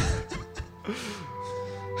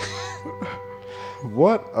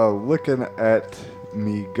 What a looking at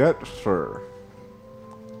me gut fur.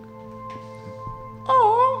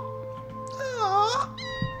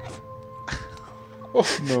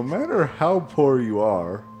 No matter how poor you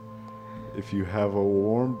are, if you have a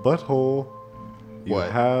warm butthole, you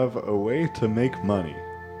What? have a way to make money.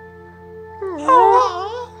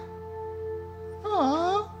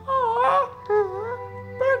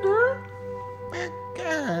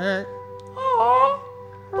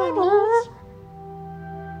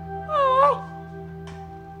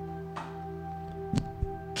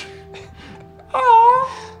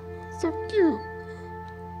 So cute.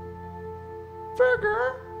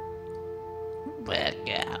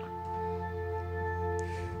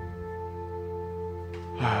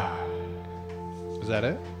 Is that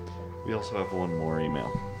it? We also have one more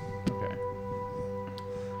email Okay.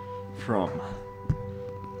 from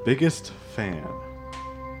Biggest Fan.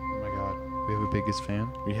 Oh my god. We have a biggest fan?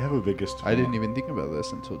 We have a biggest fan. I didn't even think about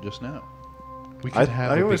this until just now. We I, could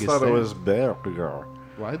have I a always biggest thought it fan. was Berger.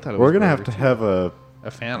 Well, I thought it We're was gonna have Burger to too. have a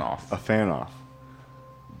fan off. fan off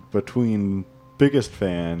between Biggest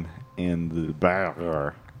Fan and the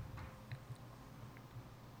Berger.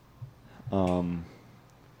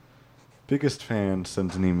 Biggest Fan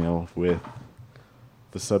sends an email with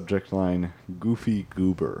the subject line "Goofy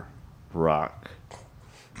Goober Rock,"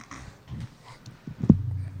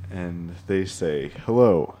 and they say,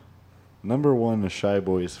 "Hello, number one Shy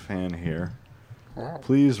Boys fan here.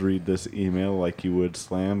 Please read this email like you would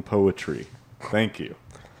slam poetry. Thank you."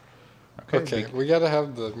 Okay, we gotta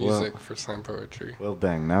have the music for slam poetry. Well,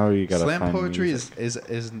 dang, now you gotta Slam find poetry music.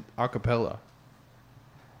 is a cappella.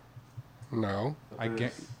 No,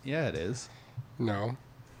 Yeah, it is. no.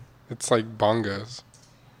 It's like bongos.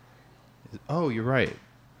 Oh, you're right.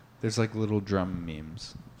 There's like little drum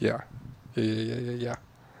memes. Yeah. Yeah.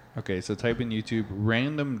 Okay, so type in YouTube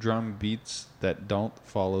random drum beats that don't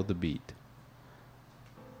follow the beat.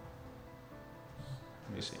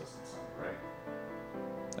 Let me see.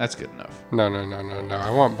 That's good enough. No. I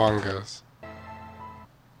want bongos.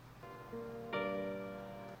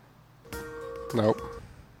 Nope.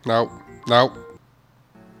 Nope. Nope.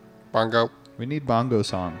 Bongo. We need bongo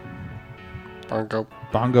song. Bongo.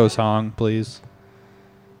 Bongo song, please.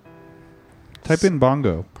 Type in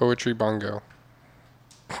bongo. Poetry bongo.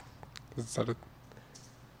 Is that it?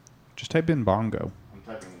 Just type in bongo. I'm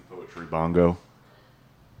typing in poetry bongo.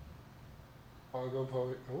 Bongo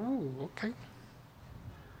poet. Ooh, okay.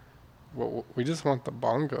 Well, we just want the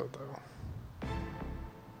bongo, though.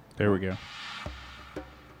 There we go.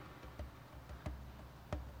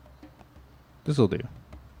 This'll do.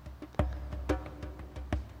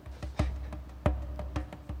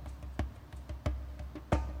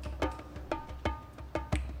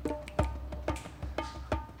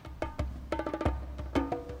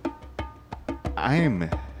 I'm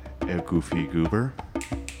a goofy goober.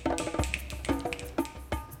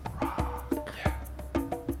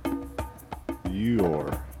 You're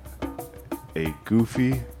a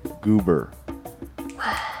goofy goober.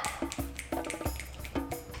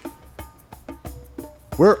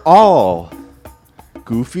 We're all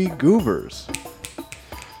goofy goobers.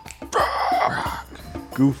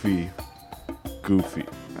 Goofy. Goofy.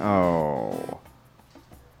 Oh.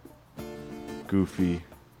 Goofy.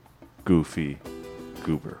 Goofy.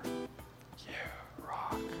 Goober.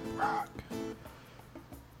 Rock.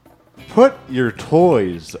 Put your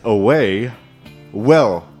toys away.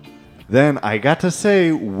 Well, then I got to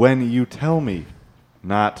say when you tell me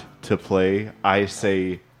not to play, I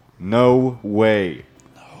say no way.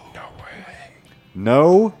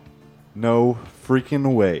 No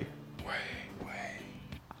freaking way.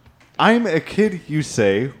 I'm a kid, you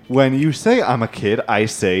say. When you say I'm a kid, I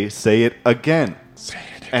say it again.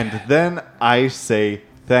 And then I say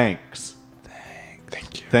thanks.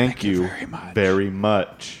 Thank you very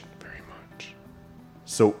much.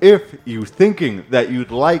 So if you thinking that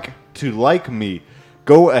you'd like to like me,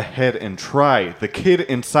 go ahead and try. The kid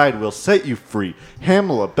inside will set you free.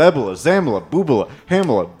 Hamala, Bebla, Zamala, Boobala,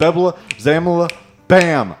 Hamala, Bebla, Zamala,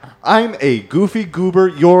 bam! I'm a goofy goober,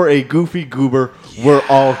 you're a goofy goober. We're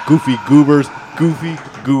all goofy goobers. Goofy,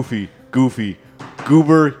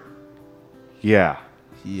 goober. Yeah.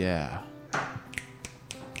 Yeah.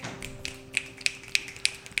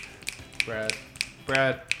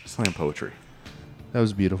 Brad. Slam poetry. That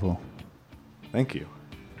was beautiful. Thank you.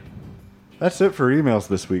 That's it for emails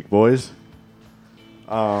this week, boys.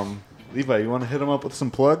 Levi, you want to hit them up with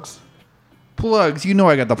some plugs? Plugs. You know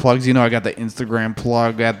I got the plugs. You know I got the Instagram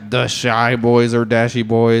plug at the Shy Boys or Dashy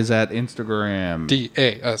Boys at Instagram.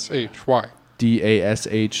 DASHY.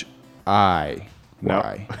 DASHI.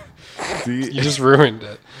 No. You just ruined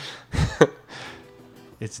it.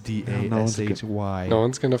 It's DASHY. No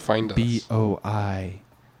one's gonna find us. BOIS.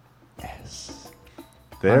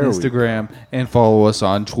 There On Instagram and follow us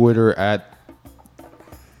on Twitter at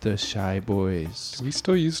the Shy Boys. Do we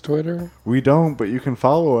still use Twitter? We don't, but you can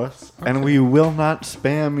follow us, and we will not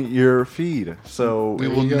spam your feed. So We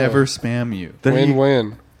will you go. never spam you. there you-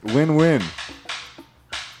 Win-win. Win-win.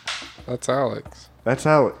 That's Alex. That's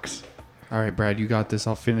Alex. All right, Brad, you got this.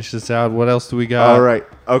 I'll finish this out. What else do we got? All right.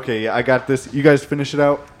 Okay, yeah, I got this. You guys finish it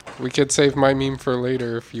out. We could save my meme for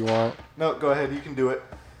later if you want. No, go ahead. You can do it.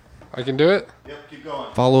 I can do it? Yep, keep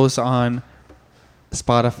going. Follow us on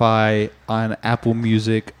Spotify, on Apple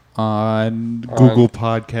Music, on Google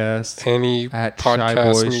Podcasts, Any at Shy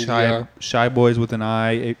podcast Boys, media. Shy Boys with an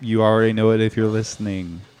I. You already know it if you're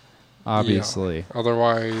listening. Obviously. Yeah.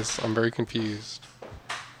 Otherwise, I'm very confused.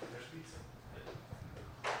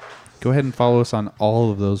 Go ahead and follow us on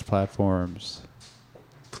all of those platforms.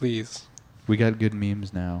 Please. We got good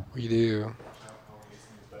memes now. We do.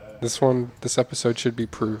 This episode should be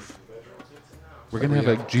proof. We're going to We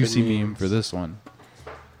have a have juicy good meme memes. for this one.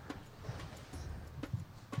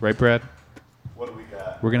 Right, Brad? What do we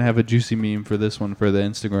got? We're going to have a juicy meme for this one for the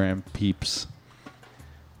Instagram peeps.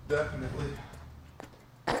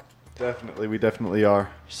 Definitely, we definitely are.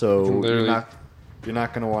 So Literally. you're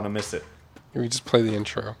not gonna want to miss it. We just play the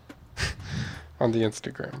intro on the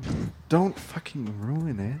Instagram. Don't fucking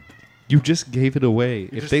ruin it. You just gave it away.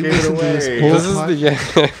 If just they gave it listen to this away. whole This is the you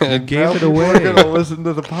end. gave Now it people away. are gonna listen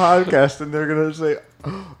to the podcast and they're gonna say,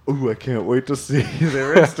 "Ooh, I can't wait to see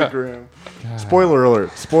their Instagram." Spoiler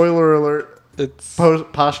alert! Spoiler alert! It's.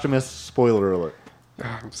 Posthumous spoiler alert.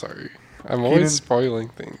 I'm sorry. I'm always Keenan? spoiling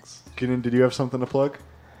things. Keenan, did you have something to plug?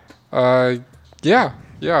 Yeah.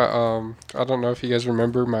 I don't know if you guys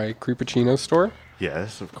remember my Creepuccino store.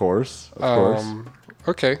 Yes, of course. Of course.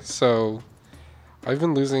 Okay, so I've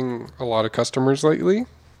been losing a lot of customers lately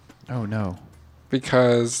Oh, no.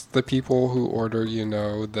 because the people who order,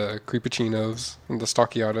 the Creepuccinos and the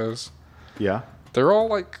Stocchiatos, Yeah. they're all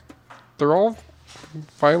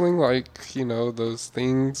filing those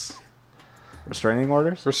things Restraining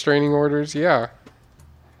orders? Restraining orders, yeah.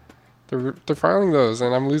 They're filing those,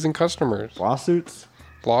 and I'm losing customers. Lawsuits?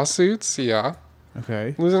 Lawsuits, yeah.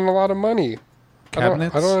 Okay. Losing a lot of money.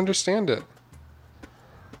 Cabinets? I don't understand it.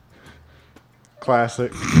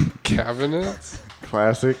 Classic. Cabinets?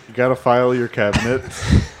 Classic. You gotta file your cabinets.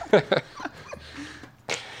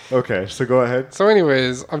 Okay, so go ahead. So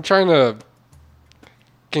anyways, I'm trying to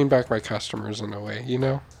gain back my customers in a way, you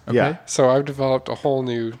know? Okay. Yeah. So I've developed a whole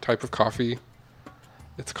new type of coffee.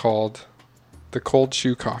 It's called the cold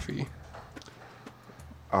shoe coffee.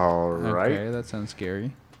 All right. Okay, that sounds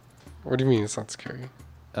scary. What do you mean it's not scary?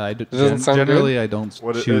 Doesn't sound generally, I don't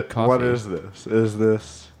What shoot coffee. What is this? Is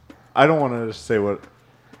this... I don't want to say what...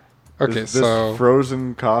 Okay, is this so...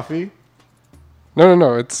 frozen coffee?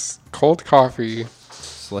 No. It's cold coffee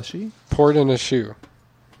Slushy? poured in a shoe.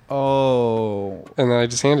 Oh. And then I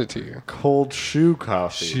just hand it to you. Cold shoe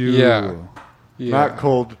coffee. Shoe. Yeah. Yeah. Not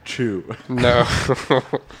cold chew. No.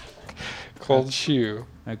 Cold shoe.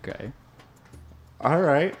 Okay. All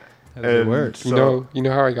right. How does it And work? so- You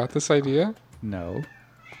know how I got this idea? No.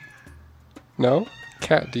 No?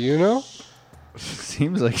 Kat, do you know?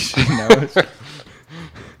 Seems like she knows.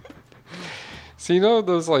 So you know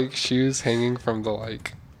those like shoes hanging from the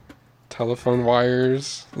like telephone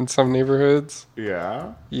wires in some neighborhoods?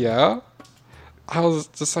 Yeah. Yeah. I was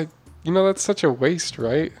just like, that's such a waste,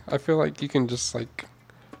 right? I feel like you can just like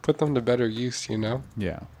put them to better use,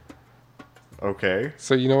 Yeah. Okay.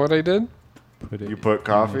 So you know what I did? Put it You put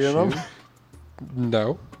coffee in them? shoe?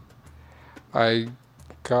 No. I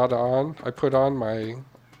put on my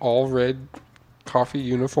all red coffee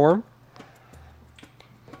uniform.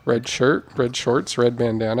 Red shirt, red shorts, red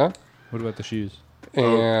bandana. What about the shoes? And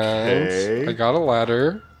Okay. I got a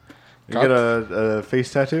ladder. You get a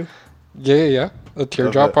face tattoo? Yeah. A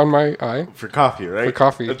teardrop on my eye. For coffee, right? For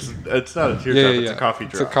coffee. It's not a teardrop, Yeah. it's a coffee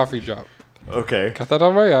drop. It's a coffee drop. Okay. Got that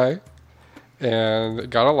on my eye. And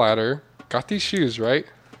got a ladder. Got these shoes, right?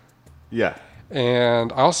 Yeah.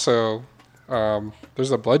 And also,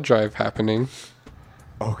 there's a blood drive happening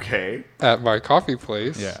Okay. at my coffee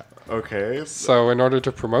place. Yeah. Okay. So in order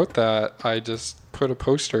to promote that, I just put a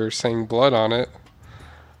poster saying blood on it.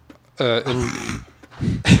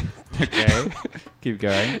 Okay. Keep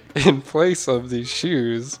going. In place of these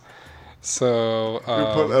shoes. So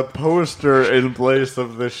You put a poster in place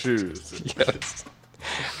of the shoes. yes.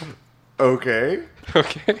 Okay.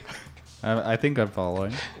 Okay. I think I'm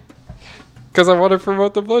following. Because I want to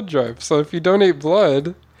promote the blood drive. So if you donate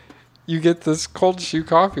blood, you get this cold shoe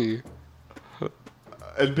coffee.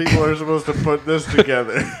 And people are supposed to put this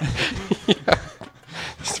together. You're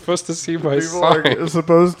supposed to see my People sign. are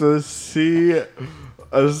supposed to see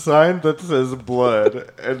a sign that says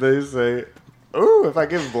blood, and they say, "Ooh, if I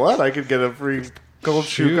give blood, I could get a free cold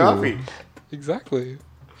shoe Shoe. coffee." Exactly.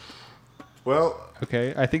 Well,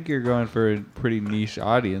 Okay. I think you're going for a pretty niche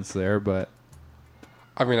audience there, but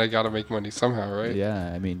I mean, I got to make money somehow, right?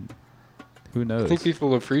 yeah, I mean, who I knows? think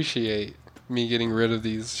people appreciate me getting rid of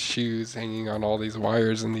these shoes hanging on all these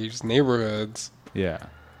wires in these neighborhoods. Yeah.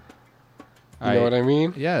 You know what I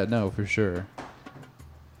mean? Yeah, no, for sure.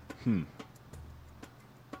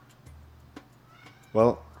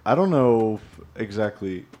 well, I don't know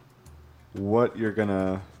exactly what you're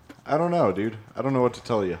gonna. I don't know, dude. I don't know what to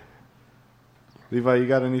tell you. Levi, you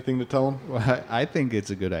got anything to tell him? Well, I think it's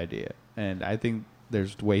a good idea, and I think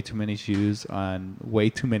there's way too many shoes on way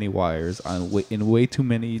too many wires in way too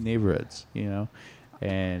many neighborhoods,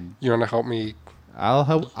 and You want to help me?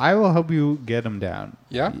 I will help you get them down.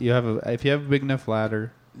 Yeah? If you have a big enough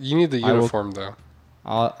ladder, You need the I will- uniform, though.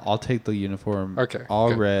 I'll take the uniform. Okay, All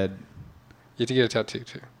good. red. You have to get a tattoo,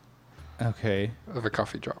 too, Okay. of a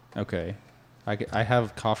coffee drop. Okay. I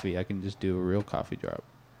have coffee. I can just do a real coffee drop.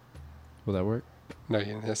 Will that work? No, it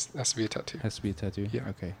has to be a tattoo. Has to be a tattoo. Yeah.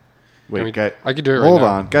 Okay. Wait, I mean, guys. I could do it right Hold now.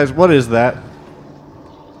 on, guys. What is that?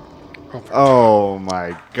 Oh, my Oh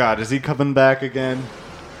my God! Is he coming back again?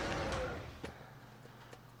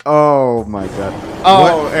 Oh my God!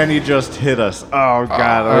 Oh, and he just hit us. Oh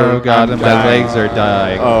God! Oh God, I'm and my dying. legs are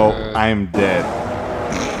dying. Oh, I'm dead.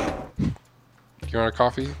 You want a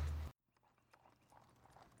coffee?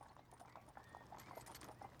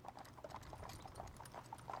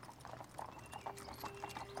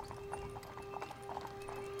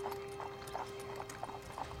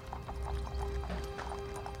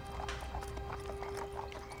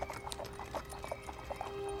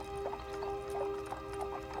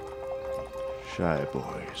 Shy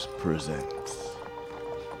Boys presents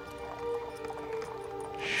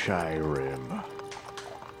Shyrim.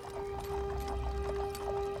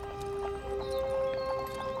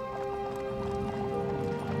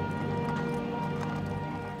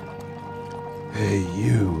 Hey,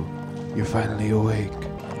 you. You're finally awake.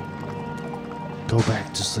 Go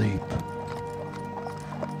back to sleep.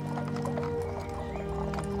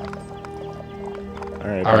 All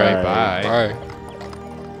right, All right, bye.